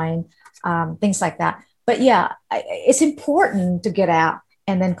our mind, things like that. But yeah, it's important to get out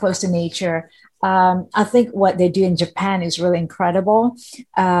and then close to nature. I think what they do in Japan is really incredible.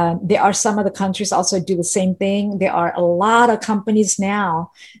 There are some other countries also do the same thing. There are a lot of companies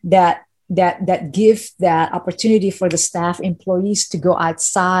now that give that opportunity for the staff employees to go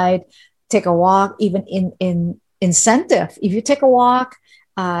outside, take a walk, even in incentive. If you take a walk,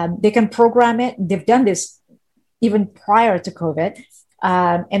 they can program it. They've done this even prior to COVID.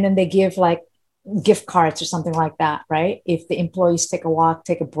 And then they give gift cards or something like that, right? If the employees take a walk,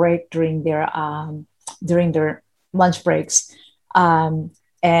 take a break during their lunch breaks, and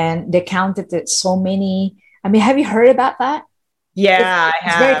they counted it so many. Have you heard about that? Yeah, I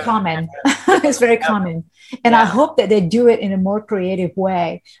It's very have. common. It's very common. And I Yeah. hope that they do it in a more creative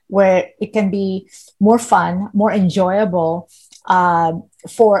way where it can be more fun, more enjoyable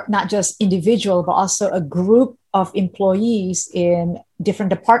for not just individual, but also a group of employees in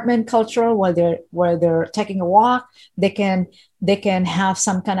different department culture where they're taking a walk. They can have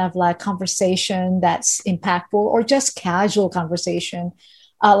some kind of like conversation that's impactful or just casual conversation,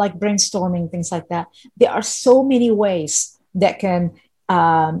 like brainstorming, things like that. There are so many ways that can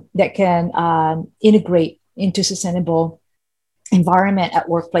integrate into sustainable environment at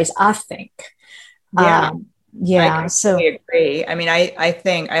workplace, I think. Yeah. I Yeah. So completely agree. I mean,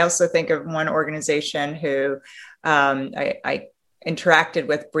 I also think of one organization who I interacted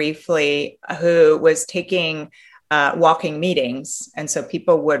with briefly, who was taking walking meetings. And so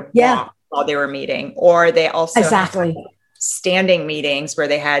people would yeah, walk while they were meeting, or they also had exactly. standing meetings where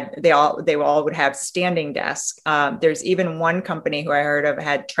they all would have standing desks. There's even one company who I heard of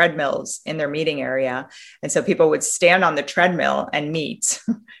had treadmills in their meeting area, and so people would stand on the treadmill and meet.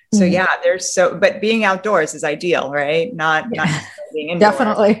 So Mm, yeah, but being outdoors is ideal, right? Not yeah, being indoors.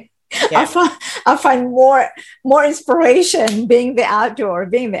 definitely. I Yeah, find I find more inspiration being the outdoor.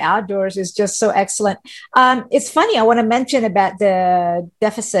 Being the outdoors is just so excellent. It's funny. I want to mention about the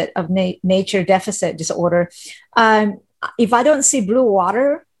deficit of nature deficit disorder. Um, if I don't see blue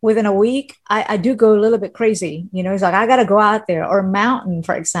water within a week, I do go a little bit crazy. It's like I got to go out there or mountain,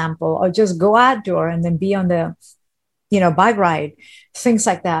 for example, or just go outdoor and then be on the bike ride, things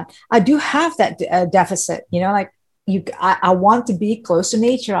like that. I do have that deficit. Like I want to be close to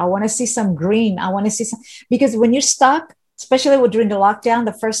nature. I want to see some green. I want to see some, because when you're stuck, especially during the lockdown,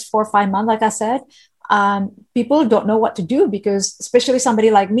 the first 4 or 5 months, like I said, people don't know what to do, because especially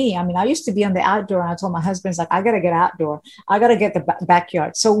somebody like me, I mean, I used to be on the outdoor, and I told my husband, like, I got to get outdoor. I got to get the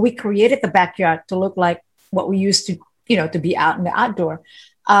backyard. So we created the backyard to look like what we used to, to be out in the outdoor.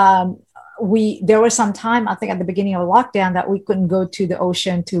 There was some time, I think at the beginning of lockdown, that we couldn't go to the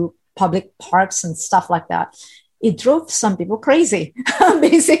ocean, to public parks and stuff like that. It drove some people crazy,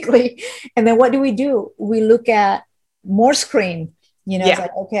 basically. And then what do? We look at more screen. It's yeah,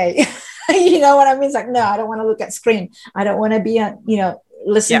 like, okay, you know what I mean? It's like, no, I don't want to look at screen. I don't want to be on,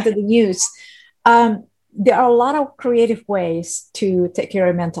 listen yeah. to the news. There are a lot of creative ways to take care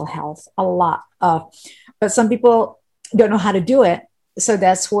of mental health, a lot of, but some people don't know how to do it. So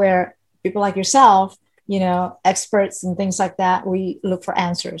that's where people like yourself, experts and things like that, we look for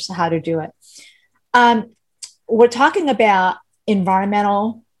answers how to do it. We're talking about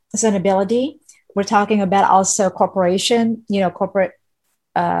environmental sustainability. We're talking about also corporate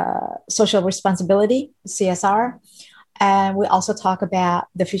social responsibility, CSR. And we also talk about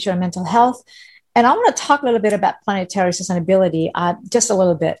the future of mental health. And I want to talk a little bit about planetary sustainability, just a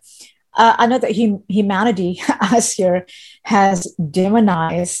little bit. I know that humanity as here has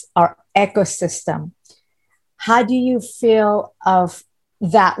demonized our ecosystem. How do you feel of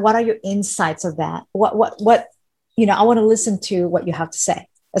that? What are your insights of that? What I want to listen to what you have to say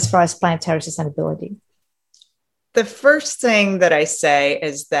as far as planetary sustainability. The first thing that I say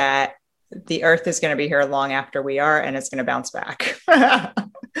is that the Earth is going to be here long after we are, and it's going to bounce back.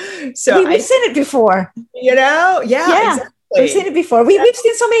 So We've seen it before. Yeah, Yeah. exactly. We've seen it before. We've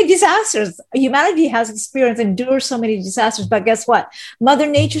seen so many disasters. Humanity has experienced, endured so many disasters. But guess what? Mother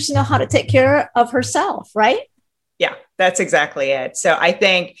Nature's know how to take care of herself, right? Yeah, that's exactly it. So I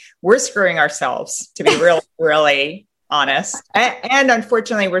think we're screwing ourselves, to be really, really honest. And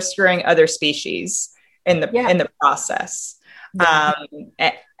unfortunately, we're screwing other species in the process. Yeah.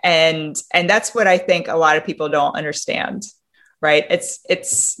 And that's what I think a lot of people don't understand. Right.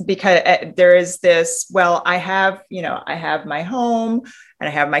 It's because there is this, well, I have my home, and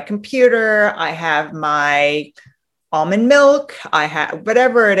I have my computer, I have my almond milk, I have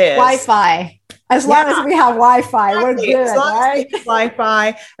whatever it is. Wi-Fi. As long as we have Wi-Fi, exactly. We're good, right?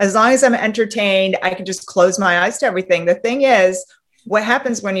 Wi-Fi, as long as I'm entertained, I can just close my eyes to everything. The thing is, what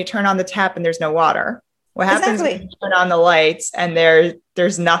happens when you turn on the tap and there's no water? What happens when you turn on the lights and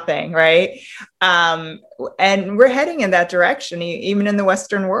there's nothing, right? And we're heading in that direction, even in the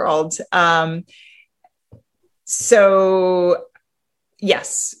Western world. So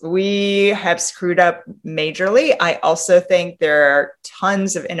yes, we have screwed up majorly. I also think there are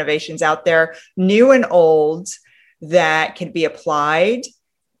tons of innovations out there, new and old, that can be applied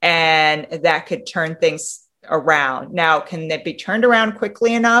and that could turn things around. Now, can it be turned around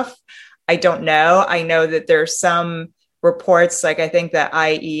quickly enough? I don't know. I know that there's some reports, like I think the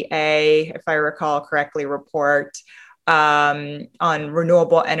IEA, if I recall correctly, report on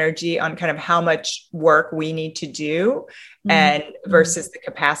renewable energy, on kind of how much work we need to do and versus the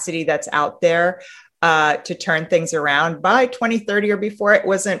capacity that's out there. to turn things around by 2030 or before. It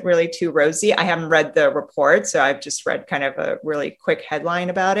wasn't really too rosy. I haven't read the report, so I've just read kind of a really quick headline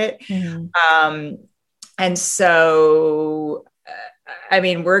about it. And so, I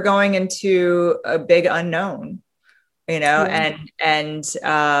mean, we're going into a big unknown, and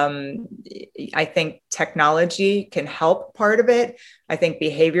I think technology can help part of it. I think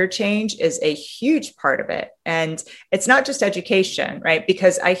behavior change is a huge part of it. And it's not just education, right?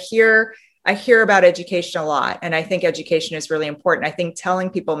 Because I hear about education a lot, and I think education is really important. I think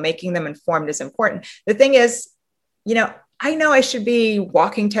telling people, making them informed is important. The thing is, I know I should be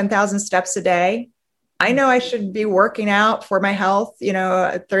walking 10,000 steps a day. I know I should be working out for my health,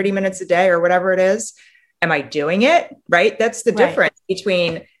 30 minutes a day or whatever it is. Am I doing it? Right? That's the difference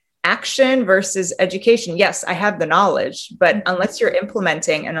between action versus education. Yes, I have the knowledge, but unless you're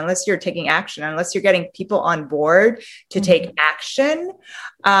implementing and unless you're taking action, unless you're getting people on board to take action.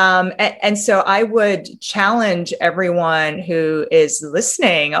 And so I would challenge everyone who is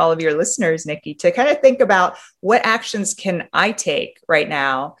listening, all of your listeners, Nikki, to kind of think about what actions can I take right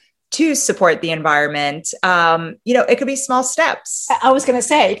now to support the environment. It could be small steps. I was going to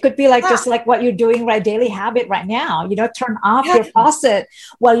say, it could be like just like what you're doing, right? Daily habit right now, turn off your faucet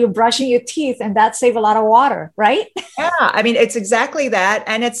while you're brushing your teeth, and that save a lot of water, right? Yeah. I mean, it's exactly that.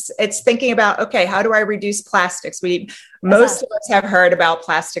 And it's thinking about, okay, how do I reduce plastics? Most of us have heard about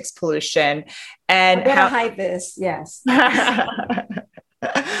plastics pollution, and how to hide this. Yes.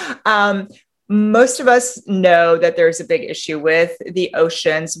 Most of us know that there's a big issue with the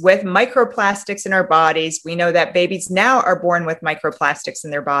oceans, with microplastics in our bodies. We know that babies now are born with microplastics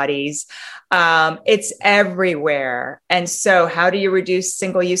in their bodies. It's everywhere. And so how do you reduce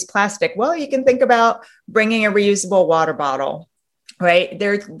single-use plastic? Well, you can think about bringing a reusable water bottle, right?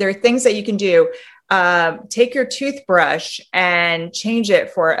 There are things that you can do. Take your toothbrush and change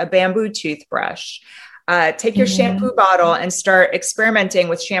it for a bamboo toothbrush. Take your shampoo bottle and start experimenting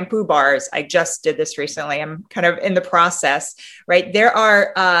with shampoo bars. I just did this recently. I'm kind of in the process, right? There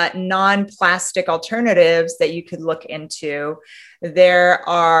are non-plastic alternatives that you could look into. There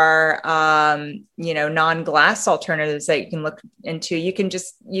are, non-glass alternatives that you can look into. You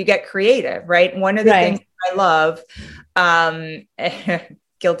get creative, right? One of the things I love,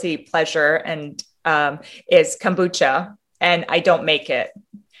 guilty pleasure, and is kombucha, and I don't make it.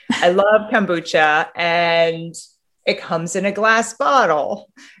 I love kombucha, and it comes in a glass bottle.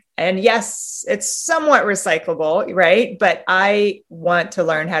 And yes, it's somewhat recyclable, right? But I want to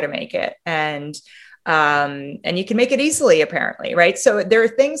learn how to make it. And you can make it easily, apparently, right? So there are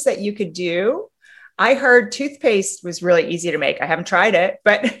things that you could do. I heard toothpaste was really easy to make. I haven't tried it,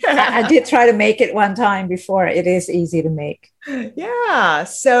 but I did try to make it one time before. It is easy to make. Yeah.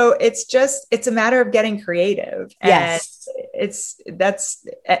 So it's a matter of getting creative. Yes.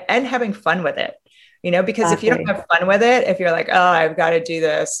 And having fun with it, because if you don't have fun with it, if you're like, oh, I've got to do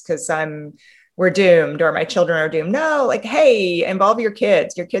this because we're doomed or my children are doomed. No, like, hey, involve your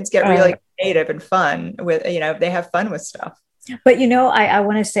kids. Your kids get really creative and fun with, they have fun with stuff. But, I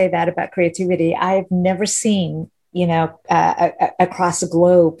want to say that about creativity. I've never seen, across the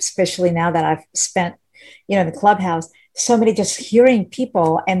globe, especially now that I've spent, in the clubhouse, so many just hearing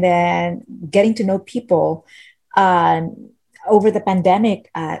people and then getting to know people over the pandemic,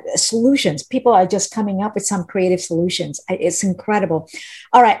 solutions. People are just coming up with some creative solutions. It's incredible.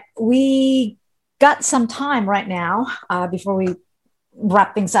 All right. We got some time right now before we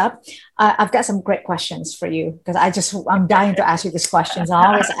wrap things up. I've got some great questions for you because I'm dying to ask you these questions. I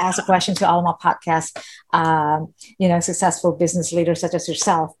always ask a question to all of my podcasts, successful business leaders such as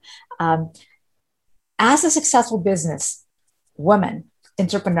yourself. As a successful business woman,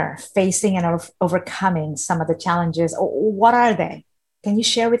 entrepreneur, facing and overcoming some of the challenges, what are they? Can you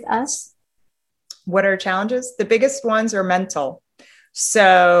share with us? What are challenges? The biggest ones are mental.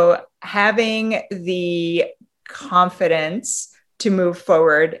 So having the confidence to move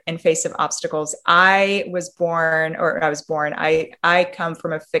forward in face of obstacles. I come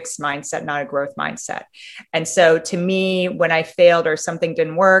from a fixed mindset, not a growth mindset. And so to me, when I failed or something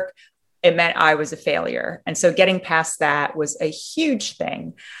didn't work, it meant I was a failure. And so getting past that was a huge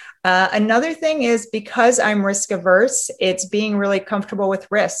thing. Another thing is because I'm risk averse, it's being really comfortable with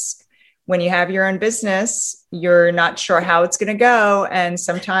risk. When you have your own business, you're not sure how it's going to go. And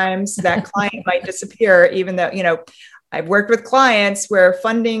sometimes that client might disappear, even though, I've worked with clients where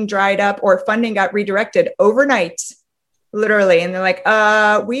funding dried up or funding got redirected overnight, literally. And they're like,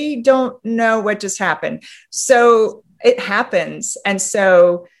 we don't know what just happened. So it happens. And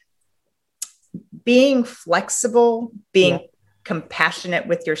so being flexible, being compassionate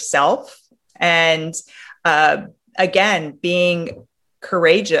with yourself, and again, being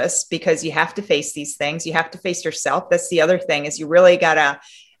courageous because you have to face these things. You have to face yourself. That's the other thing, is you really got to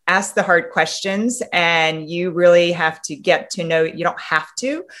ask the hard questions, and you really have to get to know, you don't have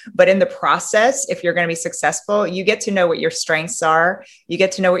to, but in the process, if you're going to be successful, you get to know what your strengths are. You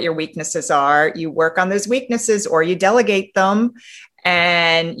get to know what your weaknesses are. You work on those weaknesses, or you delegate them,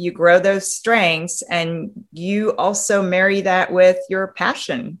 and you grow those strengths, and you also marry that with your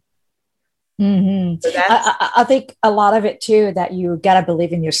passion. Mm-hmm. So I think a lot of it too, that you got to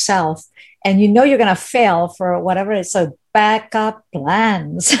believe in yourself, and you're going to fail for whatever it is. So backup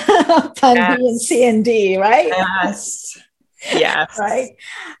plans, plan B and C and D, right? Yes. Yes. Right.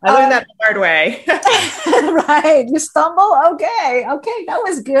 I learned that the hard way. Right. You stumble. Okay. That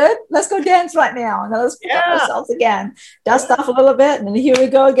was good. Let's go dance right now. Now let's pick up ourselves again. Dust off a little bit, and then here we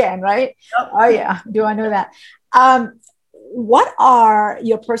go again. Right. Yep. Oh yeah. Do I know that? What are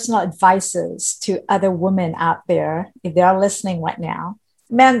your personal advices to other women out there, if they are listening right now,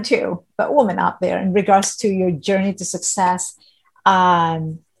 men too, but women out there, in regards to your journey to success,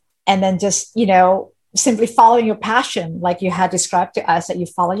 and then just, simply following your passion, like you had described to us, that you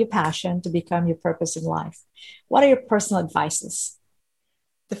follow your passion to become your purpose in life? What are your personal advices?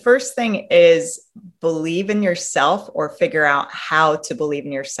 The first thing is believe in yourself, or figure out how to believe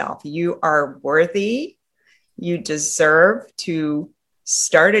in yourself. You are worthy. You deserve to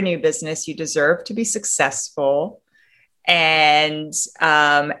start a new business. You deserve to be successful. And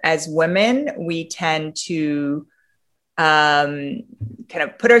as women, we tend to kind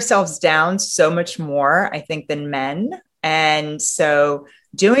of put ourselves down so much more, I think, than men. And so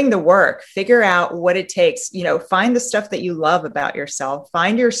doing the work, figure out what it takes, find the stuff that you love about yourself,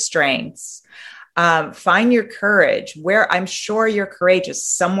 find your strengths, find your courage, where I'm sure you're courageous.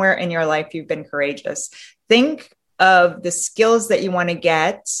 Somewhere in your life, you've been courageous. Think of the skills that you want to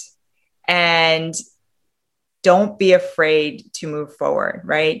get, and don't be afraid to move forward,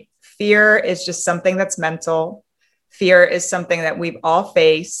 right? Fear is just something that's mental. Fear is something that we've all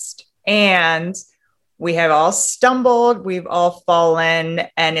faced, and we have all stumbled, we've all fallen,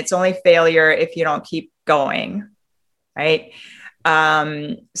 and it's only failure if you don't keep going, right?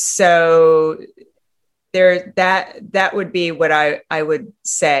 So there, that would be what I would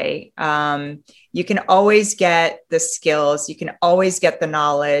say. You can always get the skills. You can always get the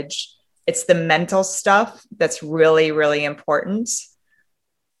knowledge. It's the mental stuff that's really, really important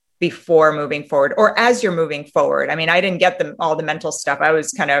before moving forward, or as you're moving forward. I mean, I didn't get all the mental stuff. I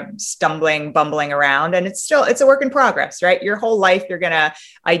was kind of stumbling, bumbling around, and it's a work in progress, right? Your whole life, you're going to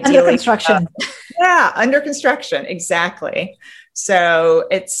ideally under construction. Under construction. Exactly. So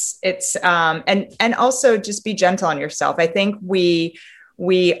it's and also just be gentle on yourself. I think we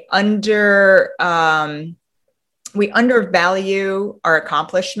undervalue our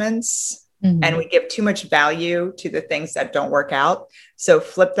accomplishments, mm-hmm. and we give too much value to the things that don't work out. So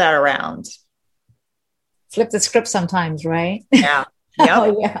flip that around. Flip the script sometimes, right? Yeah. Yep.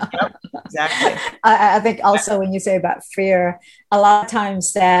 Oh, yeah. Yep. Exactly. I think also when you say about fear, a lot of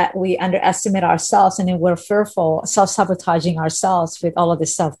times that we underestimate ourselves, and then we're fearful, self-sabotaging ourselves with all of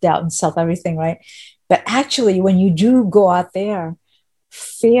this self-doubt and self-everything, right? But actually, when you do go out there,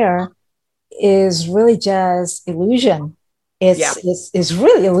 fear is really just illusion. It's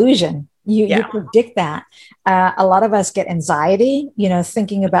really illusion. You predict that. A lot of us get anxiety,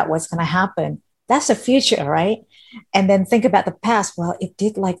 thinking about what's going to happen. That's the future, right? And then think about the past. Well, it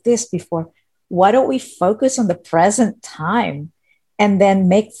did like this before. Why don't we focus on the present time and then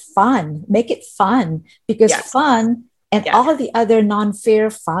make it fun? Because fun and all of the other non-fear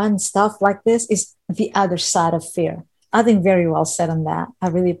fun stuff like this is the other side of fear. I think very well said on that. I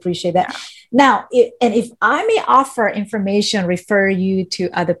really appreciate that. Now, if I may offer information, refer you to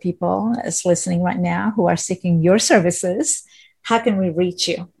other people that's listening right now who are seeking your services, how can we reach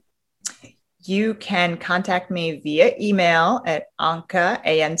you? You can contact me via email at Anca,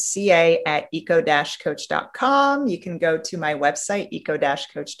 ANCA, at eco-coach.com. You can go to my website,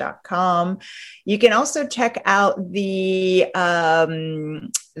 eco-coach.com. You can also check out the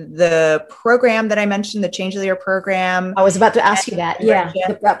program that I mentioned, the Change Leader program. I was about to ask you that. Yeah,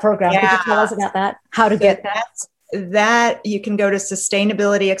 that program. Could you tell us about that? How to get that? That you can go to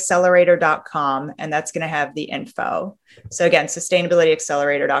sustainabilityaccelerator.com, and that's going to have the info. So again,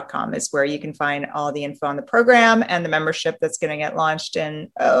 sustainabilityaccelerator.com is where you can find all the info on the program and the membership that's going to get launched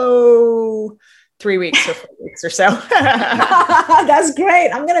in 3 weeks or 4 weeks or so. That's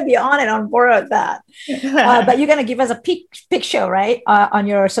great. I'm going to be on board with that. But you're going to give us a peek show, right? On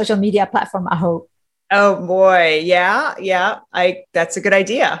your social media platform, I hope. Oh boy. Yeah. That's a good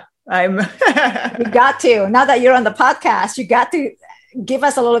idea. You got to, now that you're on the podcast, you got to give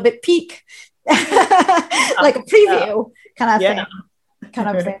us a little bit peek, like a preview kind of thing.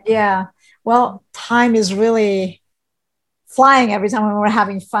 kind of thing. Yeah. Well, time is really flying every time when we're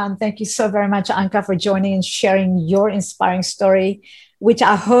having fun. Thank you so very much, Anca, for joining and sharing your inspiring story, which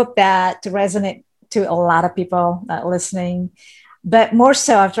I hope that to resonate to a lot of people listening. But more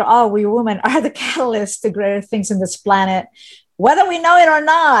so, after all, we women are the catalysts to greater things in this planet, whether we know it or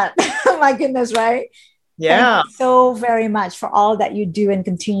not. My goodness, right? Yeah. Thank you so very much for all that you do and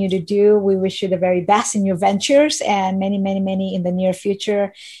continue to do. We wish you the very best in your ventures and many, many, many in the near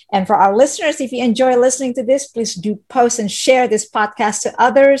future. And for our listeners, if you enjoy listening to this, please do post and share this podcast to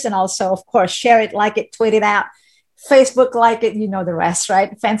others. And also, of course, share it, like it, tweet it out, Facebook, like it, you know the rest,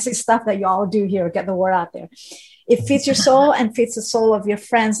 right? Fancy stuff that you all do here. Get the word out there. It feeds your soul and feeds the soul of your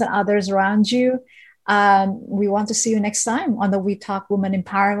friends and others around you. We want to see you next time on the We Talk Women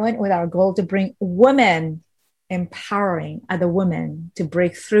Empowerment, with our goal to bring women, empowering other women to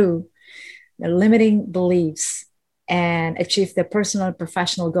break through their limiting beliefs and achieve their personal and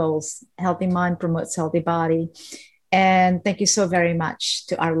professional goals. Healthy mind promotes healthy body. And thank you so very much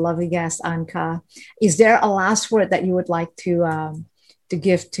to our lovely guest, Anca. Is there a last word that you would like to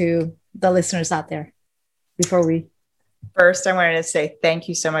give to the listeners out there before we? First, I wanted to say thank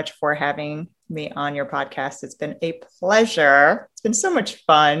you so much for having me on your podcast. It's been a pleasure. It's been so much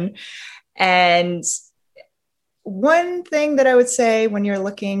fun. And one thing that I would say when you're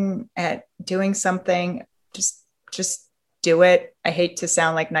looking at doing something, just do it. I hate to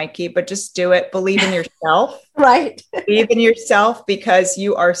sound like Nike, but just do it. Believe in yourself. Right. Believe in yourself, because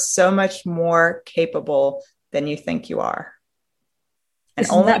you are so much more capable than you think you are. And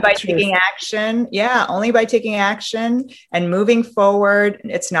only by taking action, only by taking action and moving forward,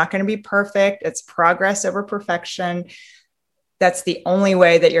 it's not going to be perfect. It's progress over perfection. That's the only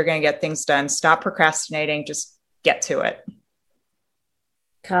way that you're going to get things done. Stop procrastinating. Just get to it.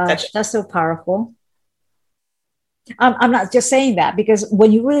 Gosh, that's so powerful. I'm not just saying that, because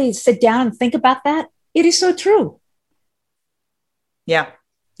when you really sit down and think about that, it is so true. Yeah.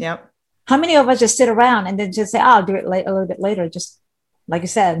 Yeah. How many of us just sit around and then just say, I'll do it a little bit later. Just like you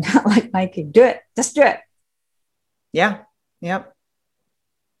said, not like Nike, do it. Just do it. Yeah. Yep.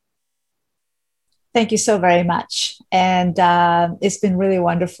 Thank you so very much. And it's been really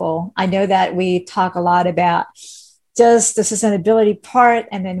wonderful. I know that we talk a lot about just the sustainability part,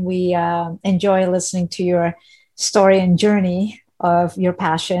 and then we enjoy listening to your story and journey of your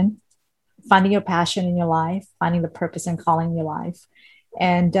passion, finding your passion in your life, finding the purpose and calling in your life.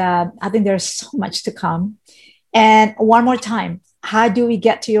 And I think there's so much to come. And one more time, how do we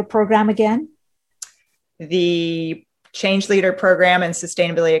get to your program again? The Change Leader Program and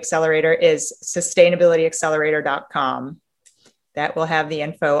Sustainability Accelerator is sustainabilityaccelerator.com. That will have the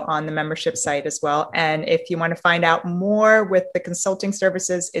info on the membership site as well. And if you want to find out more with the consulting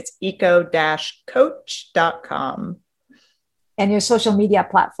services, it's eco-coach.com. And your social media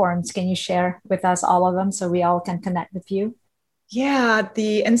platforms, can you share with us all of them so we all can connect with you? Yeah,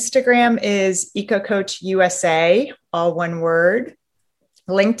 the Instagram is EcoCoachUSA, all one word.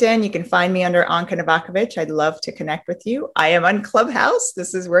 LinkedIn, you can find me under Anca Novacovici. I'd love to connect with you. I am on Clubhouse.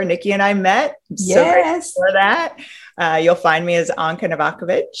 This is where Nikki and I met. I'm so grateful for that. You'll find me as Anca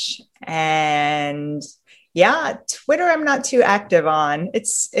Novacovici. And yeah, Twitter, I'm not too active on.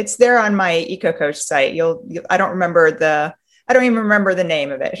 It's there on my EcoCoach site. I don't even remember the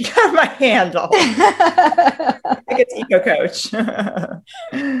name of it. My handle. I think it's EcoCoach.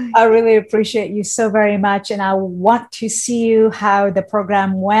 I really appreciate you so very much. And I want to see you how the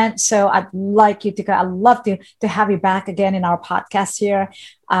program went. So I'd love to have you back again in our podcast here.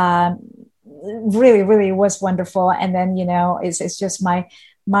 Really, really was wonderful. And then, it's just my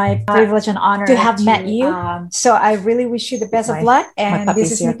privilege and honor to have met you. So I really wish you the best of luck. And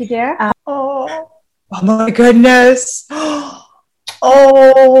this is NickyDare. Oh my goodness.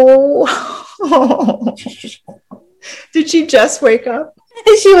 Did she just wake up?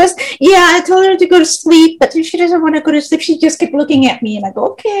 She was, I told her to go to sleep, but she doesn't want to go to sleep. She just kept looking at me and I go,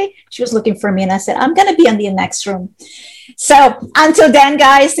 okay. She was looking for me and I said, I'm going to be in the next room. So until then,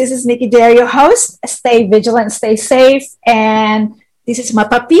 guys, this is NickyDare, your host. Stay vigilant, stay safe. And this is my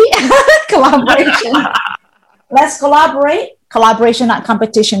puppy. Collaboration. Let's collaborate. Collaboration, not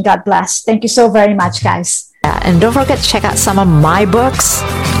competition. God bless. Thank you so very much, guys. And don't forget to check out some of my books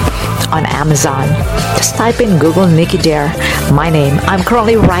on Amazon. Just type in Google NickyDare, my name. I'm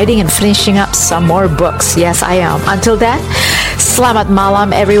currently writing and finishing up some more books. Yes, I am. Until then, selamat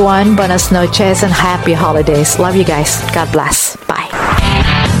malam, everyone. Buenas noches and happy holidays. Love you guys. God bless. Bye.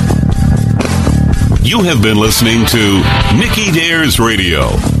 You have been listening to NickyDare's Radio,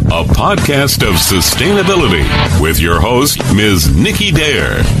 a podcast of sustainability with your host, Ms.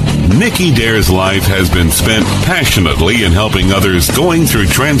 NickyDare. NickyDare's life has been spent passionately in helping others going through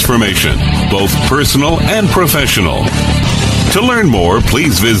transformation, both personal and professional. To learn more,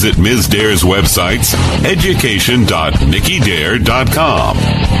 please visit Ms. Dare's websites, education.nickydare.com.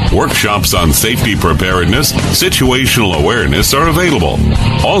 Workshops on safety preparedness, situational awareness are available.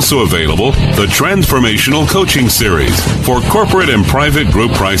 Also available, the Transformational Coaching Series. For corporate and private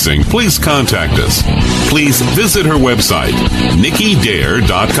group pricing, please contact us. Please visit her website,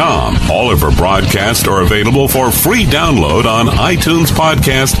 nickydare.com. All of her broadcasts are available for free download on iTunes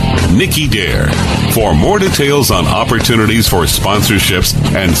podcast Nicky Dare. For more details on opportunities for sponsorships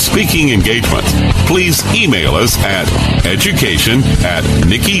and speaking engagements, please email us at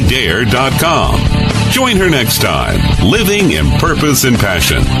education@nickydare.com. Join her next time, living in purpose and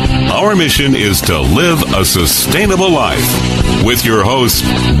passion. Our mission is to live a sustainable life. With your host,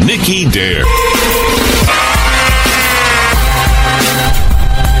 Nicky Dare.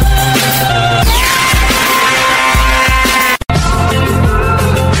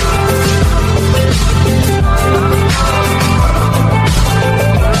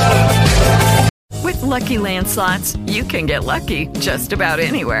 Lucky Land Slots, you can get lucky just about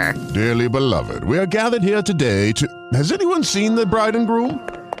anywhere. Dearly beloved, we are gathered here today to... Has anyone seen the bride and groom?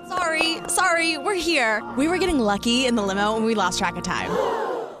 Sorry, we're here. We were getting lucky in the limo and we lost track of time.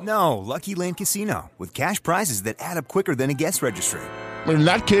 No, Lucky Land Casino, with cash prizes that add up quicker than a guest registry. In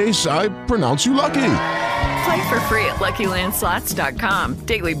that case, I pronounce you lucky. Play for free at LuckyLandSlots.com.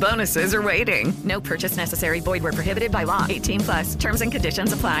 Daily bonuses are waiting. No purchase necessary. Void where prohibited by law. 18+. Terms and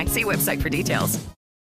conditions apply. See website for details.